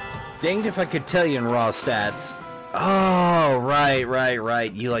danged if I could tell you in raw stats. Oh,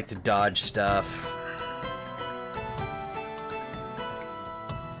 right. You like to dodge stuff.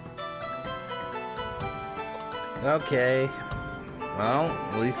 Okay. Well,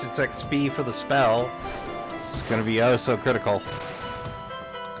 at least it's XP for the spell. It's gonna be oh so critical.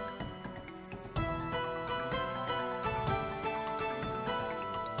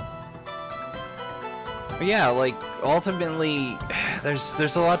 But yeah, like, ultimately,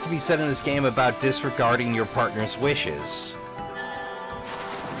 there's a lot to be said in this game about disregarding your partner's wishes.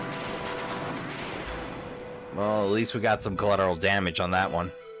 Well, at least we got some collateral damage on that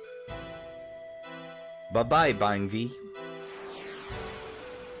one. Bye-bye, Vine V.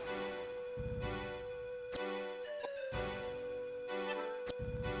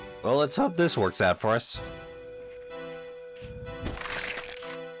 Well, let's hope this works out for us.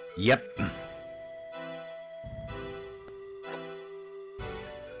 Yep.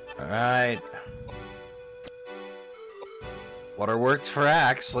 Alright. Water works for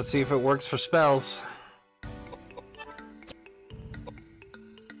axe. Let's see if it works for spells.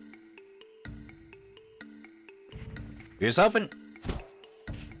 Here's open.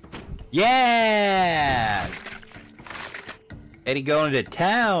 Yeah! Eddie going to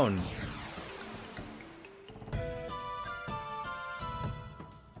town.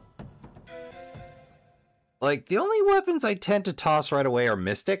 Like, the only weapons I tend to toss right away are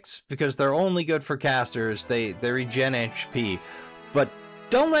mystics, because they're only good for casters. They regen HP. But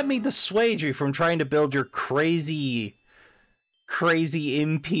don't let me dissuade you from trying to build your crazy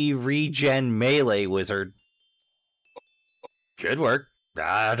MP regen melee wizard. Could work.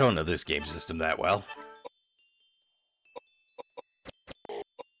 I don't know this game system that well.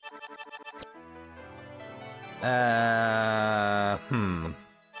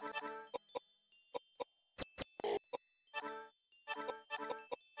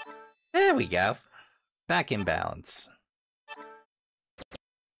 There we go. Back in balance.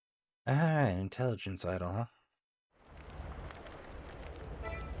 Alright, intelligence idol, huh?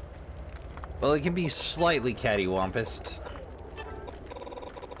 Well, it can be slightly cattywampus.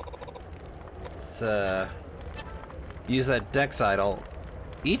 Let's, use that Dex idol.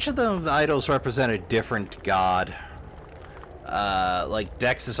 Each of the idols represent a different god. Like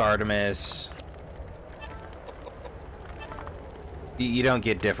Dex is Artemis. You don't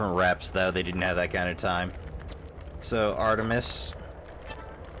get different reps, though. They didn't have that kind of time. So, Artemis.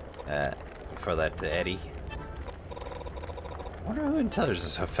 For that to Eddie. I wonder who intelligence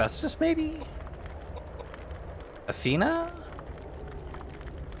is. Hephaestus, maybe? Athena?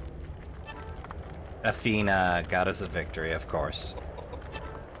 Athena got us a victory, of course.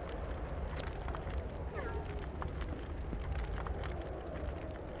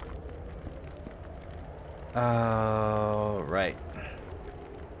 Oh, right.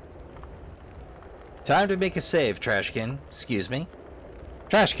 Time to make a save, Trashkin. Excuse me.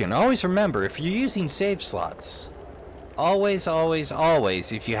 Trashkin, always remember, if you're using save slots, always, always,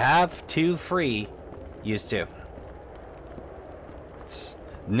 always, if you have 2 free, use 2.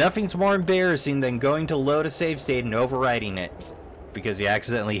 Nothing's more embarrassing than going to load a save state and overwriting it because you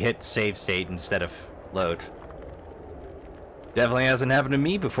accidentally hit save state instead of load. Definitely hasn't happened to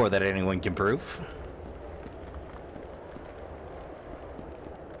me before that anyone can prove.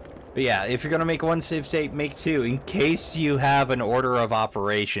 But yeah, if you're gonna make 1 save state, make 2 in case you have an order of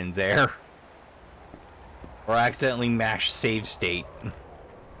operations error. Or accidentally mash save state.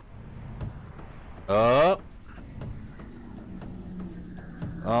 Oh.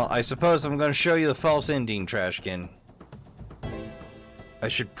 Well, I suppose I'm gonna show you the false ending, Trashkin. I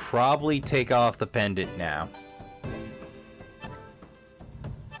should probably take off the pendant now.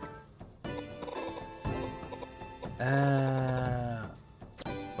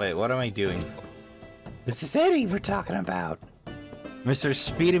 Wait, what am I doing? This is Eddie we're talking about. Mr.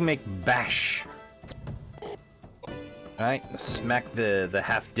 Speedy McBash. Alright, smack the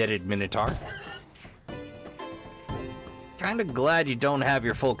half-deaded Minotaur. Kinda glad you don't have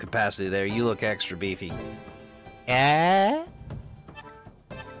your full capacity there. You look extra beefy. Eh?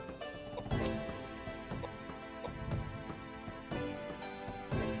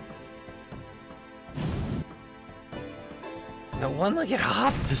 The one-legged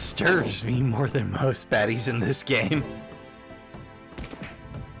hop disturbs me more than most baddies in this game.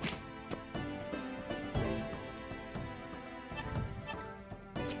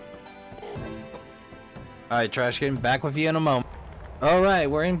 Alright, Trashkin, back with you in a moment. Alright,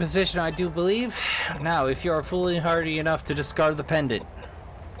 we're in position, I do believe. Now, if you are foolhardy enough to discard the pendant.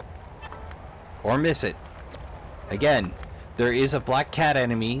 Or miss it. Again, there is a black cat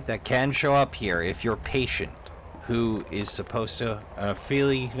enemy that can show up here if you're patient. Who is supposed to... a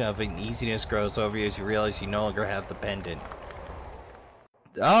feeling of uneasiness grows over you as you realize you no longer have the pendant.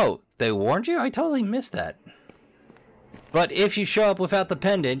 Oh, they warned you? I totally missed that. But if you show up without the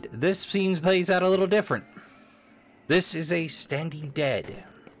pendant, this scene plays out a little different. This is a standing dead.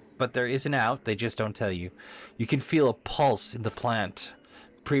 But there is an out, they just don't tell you. You can feel a pulse in the plant.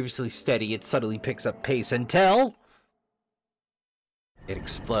 Previously steady, it suddenly picks up pace until... it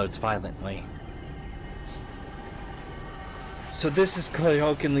explodes violently. So this is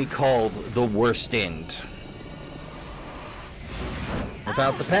colloquially called the worst end.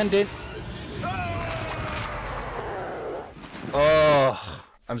 Without the pendant... oh,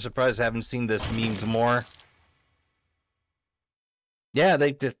 I'm surprised I haven't seen this memed more. Yeah,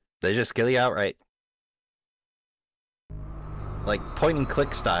 they just kill you outright. Like point and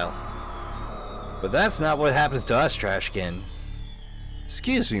click style. But that's not what happens to us, Trashkin.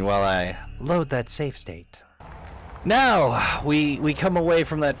 Excuse me while I load that save state. Now, we come away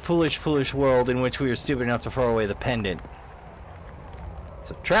from that foolish world in which we were stupid enough to throw away the pendant.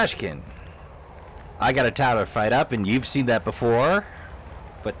 So, Trashkin, I got a tower fight up, and you've seen that before.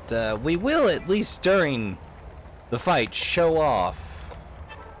 But we will, at least during the fight, show off.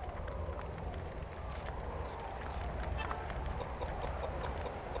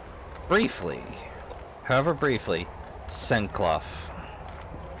 Briefly, however briefly, Sancoth.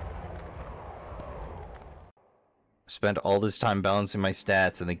 Spent all this time balancing my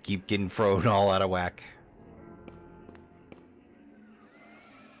stats and they keep getting thrown all out of whack.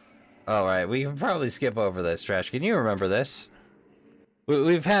 Alright, we can probably skip over this, Trash. Can you remember this?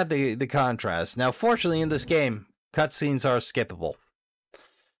 We've had the contrast. Now, fortunately in this game, cutscenes are skippable.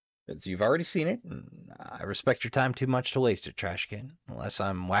 As you've already seen it, and I respect your time too much to waste it, Trashkin, unless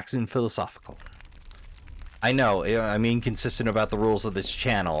I'm waxing philosophical. I know, I'm inconsistent about the rules of this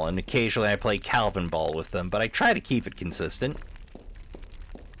channel, and occasionally I play Calvin Ball with them, but I try to keep it consistent.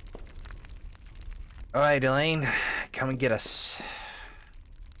 Alright, Elaine, come and get us.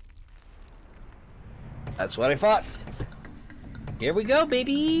 That's what I thought. Here we go,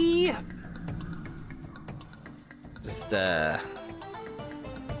 baby! Just,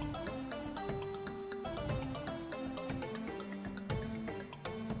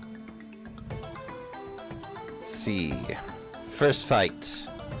 see. First fight.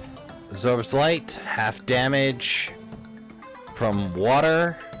 Absorbs light, half damage from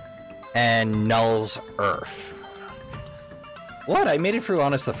water, and nulls earth. What? I made it through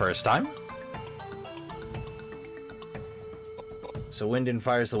honest the first time? so wind and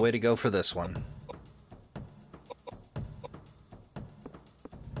fire is the way to go for this one.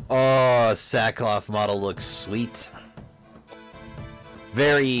 Oh, Sancoth model looks sweet.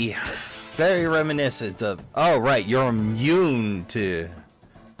 Very, very reminiscent of... Oh, right, you're immune to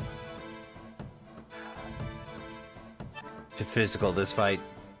physical this fight.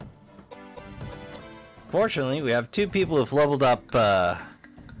 Fortunately, we have two people who've leveled up,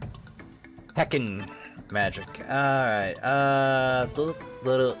 heckin' magic. Alright, Alright,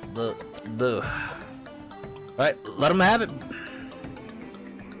 let them have it.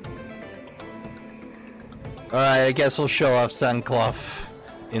 Alright, I guess we'll show off Sancoth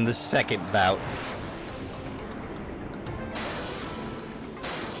in the second bout.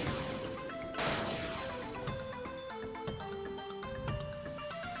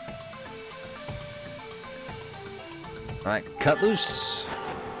 Alright, cut loose.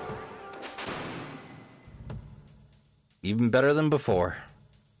 Even better than before.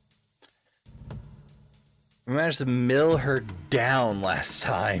 We managed to mill her down last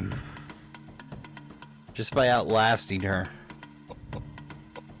time. Just by outlasting her.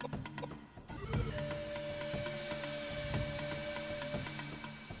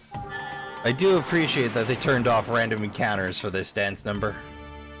 I do appreciate that they turned off random encounters for this dance number.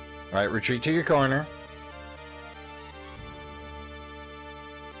 Alright, retreat to your corner.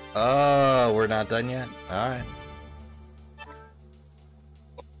 Oh, we're not done yet? Alright.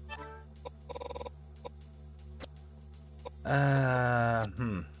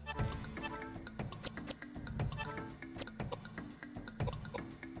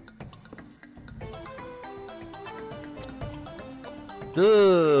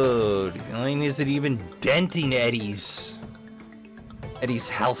 Dude, I mean, is it even denting Eddie's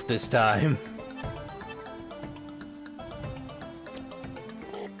health this time?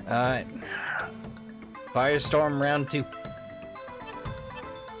 Alright. Firestorm round 2.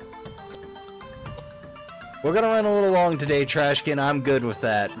 We're gonna run a little long today, Trashkin. I'm good with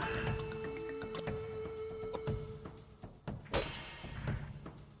that.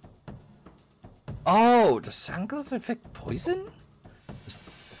 Oh, does Sancoth inflict poison?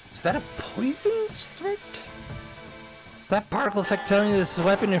 Is that a poison threat? Is that particle effect telling you this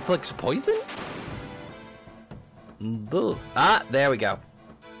weapon inflicts poison? Ah, there we go.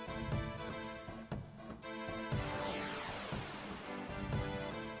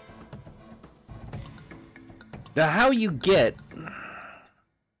 Now, how you get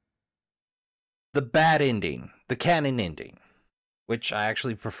the bad ending, the canon ending, which I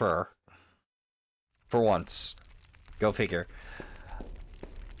actually prefer, for once, go figure,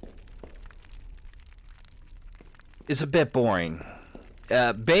 is a bit boring.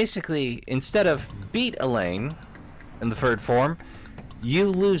 Basically, instead of beat Elaine in the third form, you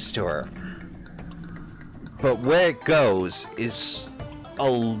lose to her. But where it goes is a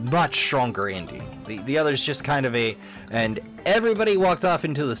much stronger ending. The other's just kind of a... And everybody walked off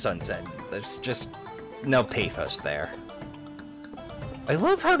into the sunset. There's just no pathos there. I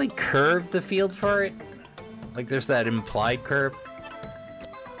love how they curved the field for it. Like there's that implied curve.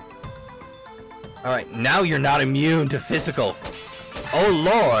 Alright, now you're not immune to physical. Oh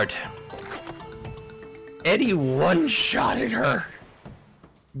lord! Eddie one-shotted her!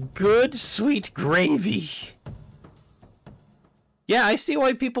 Good sweet gravy! Yeah, I see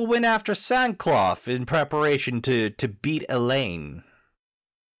why people went after Sancoth in preparation to beat Elaine.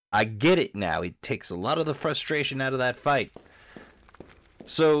 I get it now. It takes a lot of the frustration out of that fight.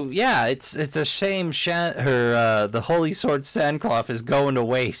 So yeah, it's a shame the Holy Sword Sancoth is going to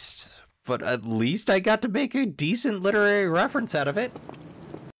waste. But at least I got to make a decent literary reference out of it.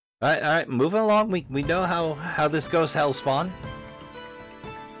 Alright, moving along. We know how this goes, Hellspawn.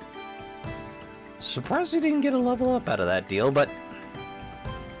 Surprised we didn't get a level up out of that deal, but...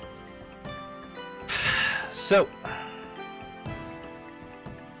 So...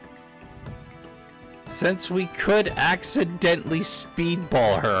 Since we could accidentally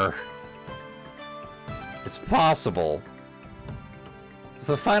speedball her... It's possible.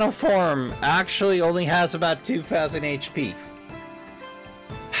 So the final form actually only has about 2,000 HP.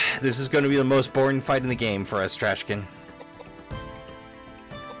 This is going to be the most boring fight in the game for us, Trashkin.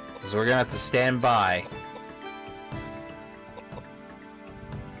 So we're going to have to stand by.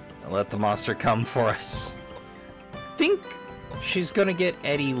 And let the monster come for us. I think she's going to get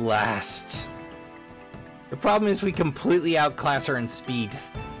Eddie last. The problem is we completely outclass her in speed.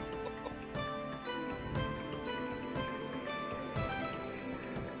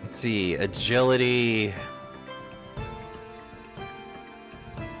 Let's see, agility...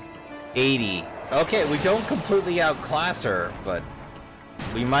 80. Okay, we don't completely outclass her, but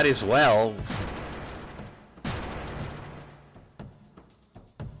we might as well.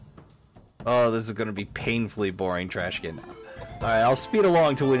 Oh, this is gonna be painfully boring, Trashkin. Alright, I'll speed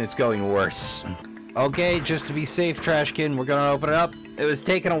along to when it's going worse. Okay, just to be safe, Trashkin, we're gonna open it up. It was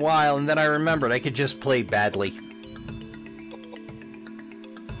taking a while, and then I remembered I could just play badly.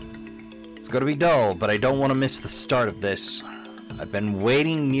 It's gonna be dull, but I don't want to miss the start of this. I've been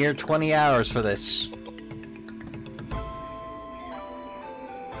waiting near 20 hours for this.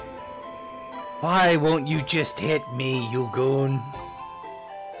 Why won't you just hit me, you goon?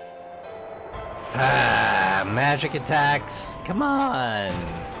 Ah, magic attacks. Come on.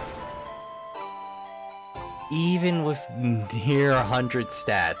 Even with near 100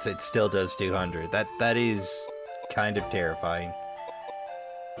 stats, it still does 200. That is kind of terrifying.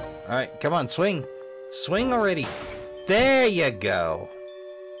 Alright, come on, swing. Swing already. There you go.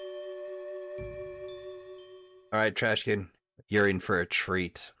 Alright, Trashkin, you're in for a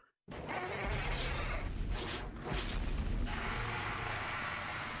treat.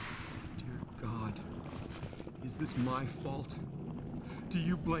 Is this my fault? Do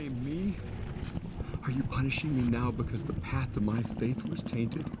you blame me? Are you punishing me now because the path of my faith was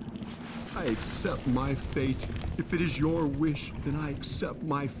tainted? I accept my fate. If it is your wish, then I accept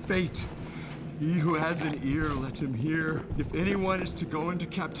my fate. He who has an ear, let him hear. If anyone is to go into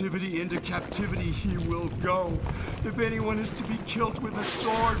captivity he will go. If anyone is to be killed with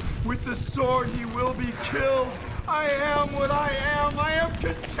the sword he will be killed. I am what I am. I am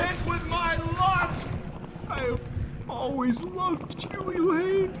content with my lot. I have always loved you,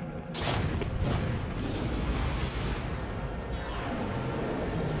 Elaine.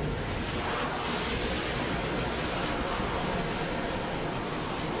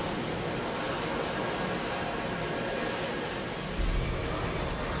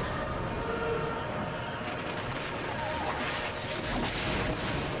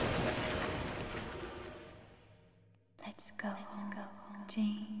 Let's go home,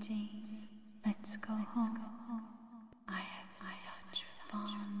 James. Let's go home. I have such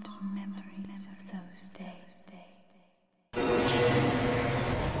fond memories of those days.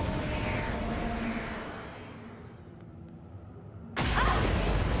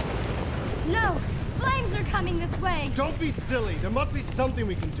 No! Flames are coming this way! Don't be silly. There must be something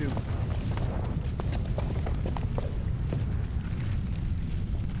we can do.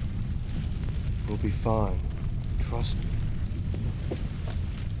 We'll be fine. Trust me.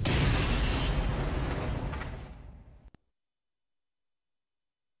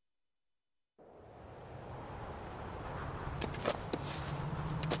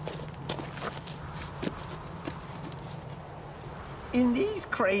 In these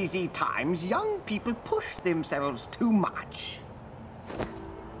crazy times, young people push themselves too much.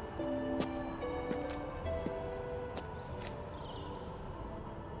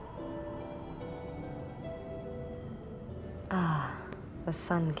 Ah, the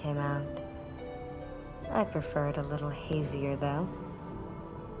sun came out. I prefer it a little hazier, though.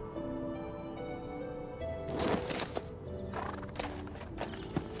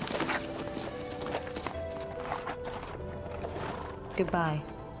 Goodbye.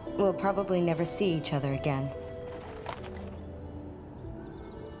 We'll probably never see each other again.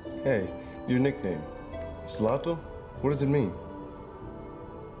 Hey, your nickname. Slato? What does it mean?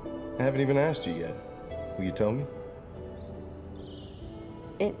 I haven't even asked you yet. Will you tell me?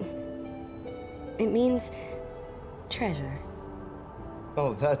 It means treasure.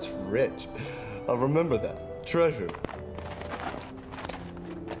 Oh, that's rich. I'll remember that. Treasure.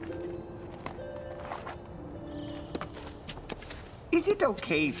 Is it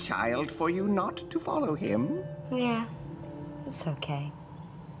okay, child, for you not to follow him? Yeah, it's okay.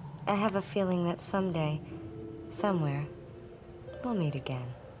 I have a feeling that someday, somewhere, we'll meet again.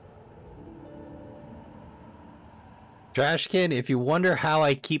 Trashkin, if you wonder how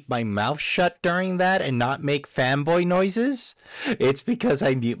I keep my mouth shut during that and not make fanboy noises, it's because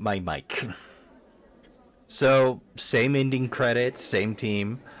I mute my mic. So, same ending credits, same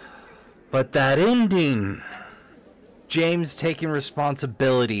team. But that ending! James taking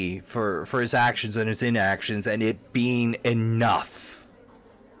responsibility for his actions and his inactions, and it being enough.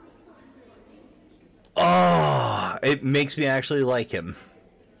 Oh, it makes me actually like him.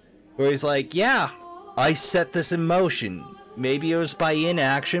 Where he's like, yeah, I set this in motion. Maybe it was by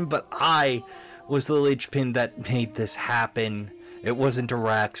inaction, but I was the linchpin that made this happen. It wasn't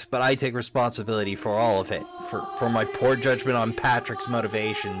Rex, but I take responsibility for all of it. For my poor judgment on Patrick's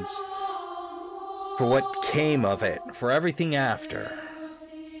motivations. For what came of it. For everything after.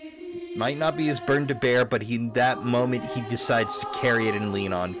 Might not be as burned to bear, but in that moment he decides to carry it and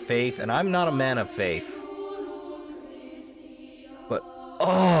lean on faith. And I'm not a man of faith. But,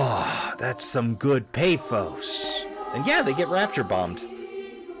 oh, that's some good pathos. And yeah, they get rapture bombed.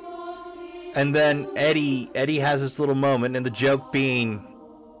 And then Eddie has this little moment, and the joke being,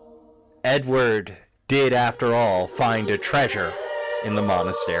 Edward did, after all, find a treasure in the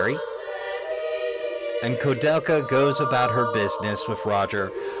monastery. And Koudelka goes about her business with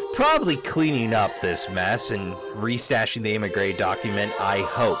Roger, probably cleaning up this mess and restashing the emigre document, I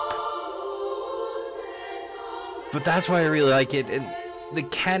hope. But that's why I really like it. And the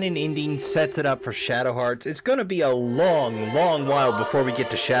canon ending sets it up for Shadow Hearts. It's going to be a long, long while before we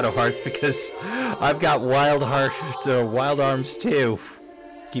get to Shadow Hearts, because I've got Wild Arms too.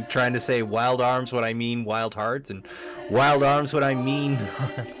 Keep trying to say Wild Arms when I mean Wild Hearts, and Wild Arms when I mean...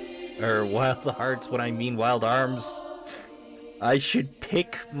 or Wild Hearts when I mean Wild Arms. I should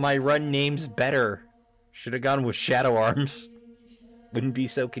pick my run names better. Should have gone with Shadow Arms. Wouldn't be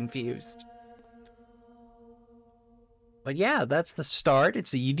so confused. But yeah, that's the start.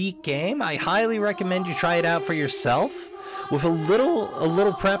 It's a unique game. I highly recommend you try it out for yourself. With a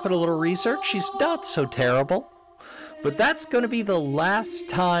little prep and a little research, she's not so terrible. But that's going to be the last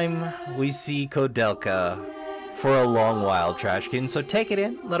time we see Koudelka for a long while, Trashkin. So take it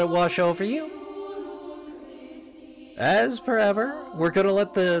in, let it wash over you. As per ever, we're going to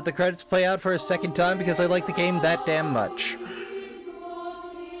let the credits play out for a second time because I like the game that damn much.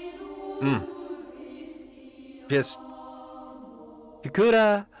 Just...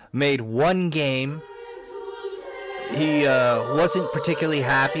 Kikuta made one game. He wasn't particularly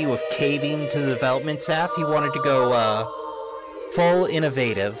happy with caving to the development staff. He wanted to go full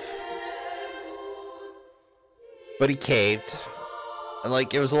innovative. But he caved. And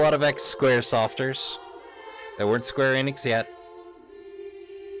like, it was a lot of ex-Squaresofters. They weren't Square Enix yet.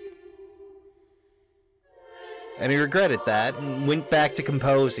 And he regretted that and went back to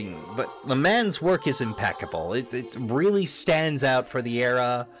composing. But the man's work is impeccable. It really stands out for the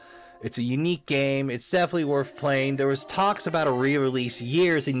era. It's a unique game. It's definitely worth playing. There was talks about a re-release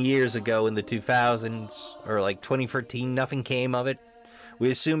years and years ago in the 2000s, or like 2013. Nothing came of it.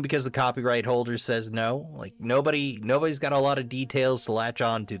 We assume because the copyright holder says no. Like, nobody's got a lot of details to latch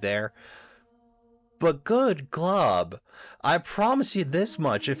on to there. But good glob, I promise you this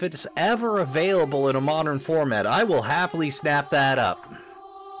much, if it's ever available in a modern format, I will happily snap that up.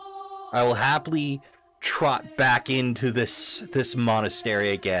 I will happily trot back into this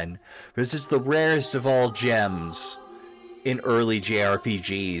monastery again, because it's the rarest of all gems in early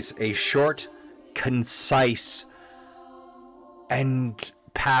JRPGs. A short, concise, and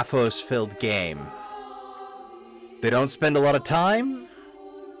pathos-filled game. They don't spend a lot of time.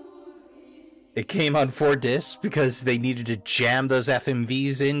 It came on 4 discs because they needed to jam those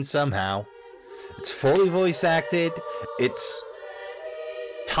FMVs in somehow. It's fully voice acted. It's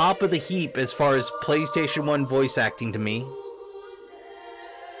top of the heap as far as PlayStation 1 voice acting to me.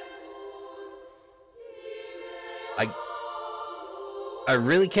 I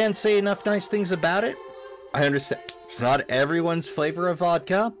really can't say enough nice things about it. I understand it's not everyone's flavor of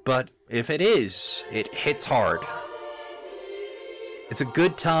vodka, but if it is, it hits hard. It's a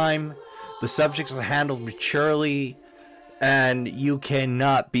good time. The subjects are handled maturely, and you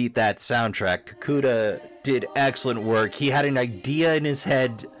cannot beat that soundtrack. Kikuta did excellent work. He had an idea in his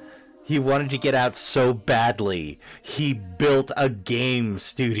head he wanted to get out so badly. He built a game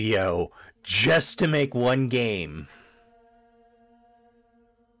studio just to make one game.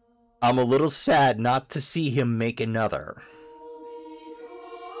 I'm a little sad not to see him make another.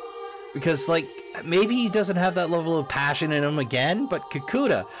 Because, like, maybe he doesn't have that level of passion in him again, but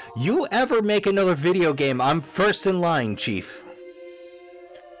Kikuta, you ever make another video game, I'm first in line, Chief.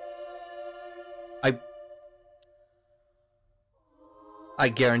 I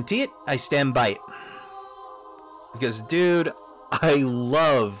guarantee it, I stand by it. Because, dude, I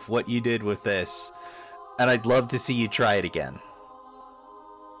love what you did with this, and I'd love to see you try it again.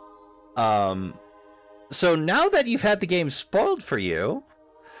 So now that you've had the game spoiled for you,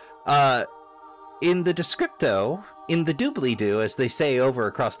 in the descripto, in the doobly-doo, as they say over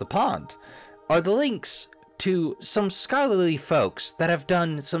across the pond, are the links to some scholarly folks that have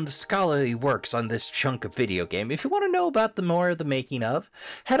done some scholarly works on this chunk of video game. If you want to know about the more of the making of,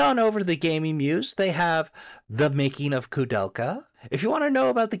 head on over to the Gaming Muse. They have the making of Koudelka. If you want to know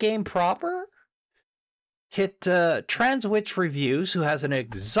about the game proper, hit Transwitch Reviews, who has an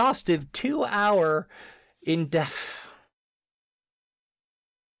exhaustive 2-hour in-depth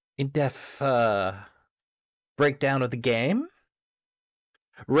breakdown of the game.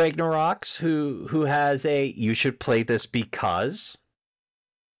 Ragnarok's, who has a you should play this because,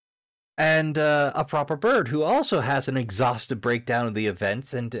 and a Proper Bird, who also has an exhaustive breakdown of the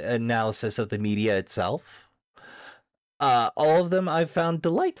events and analysis of the media itself. All of them I've found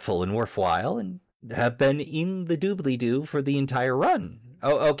delightful and worthwhile, and have been in the doobly-doo for the entire run.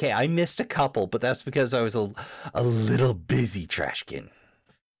 Oh, okay, I missed a couple, but that's because I was a little busy, Trashkin.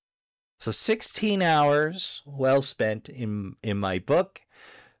 So 16 hours well spent in my book,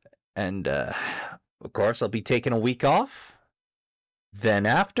 and of course I'll be taking a week off. Then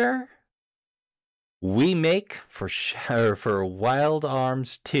after, we make for Wild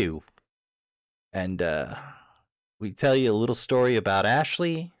Arms 2, and we tell you a little story about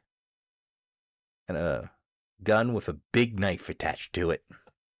Ashley and a gun with a big knife attached to it.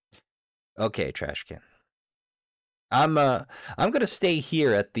 Okay, Trashkin. I'm gonna stay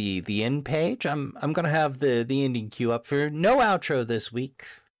here at the end page. I'm gonna have the ending queue up for no outro this week.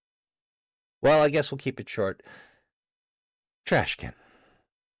 Well, I guess we'll keep it short. Trashkin,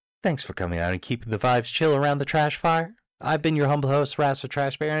 thanks for coming out and keeping the vibes chill around the trash fire. I've been your humble host, Raspa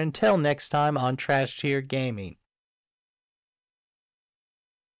Trash Bear, and until next time on Trash Tier Gaming.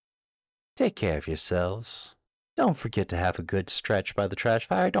 Take care of yourselves. Don't forget to have a good stretch by the trash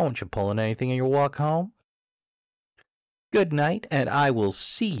fire. Don't want you pulling anything in your walk home. Good night, and I will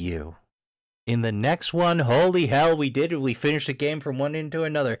see you in the next one. Holy hell, we did it. We finished the game from one end to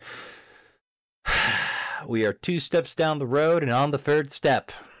another. We are 2 steps down the road and on the 3rd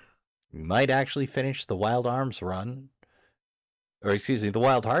step. We might actually finish the Wild Arms run. Or excuse me, the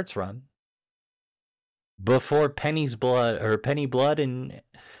Wild Hearts run. Before Pennyblood and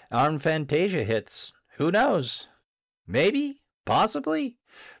Arm Fantasia hits. Who knows? Maybe? Possibly?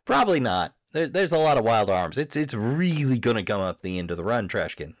 Probably not. There's a lot of Wild Arms. It's really gonna come up the end of the run,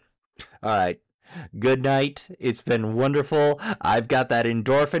 Trashkin. Alright. Good night. It's been wonderful. I've got that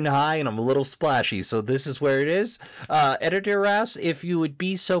endorphin high and I'm a little splashy, so this is where it is. Editor Ras, if you would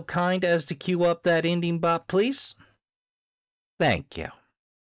be so kind as to queue up that ending bot, please. Thank you.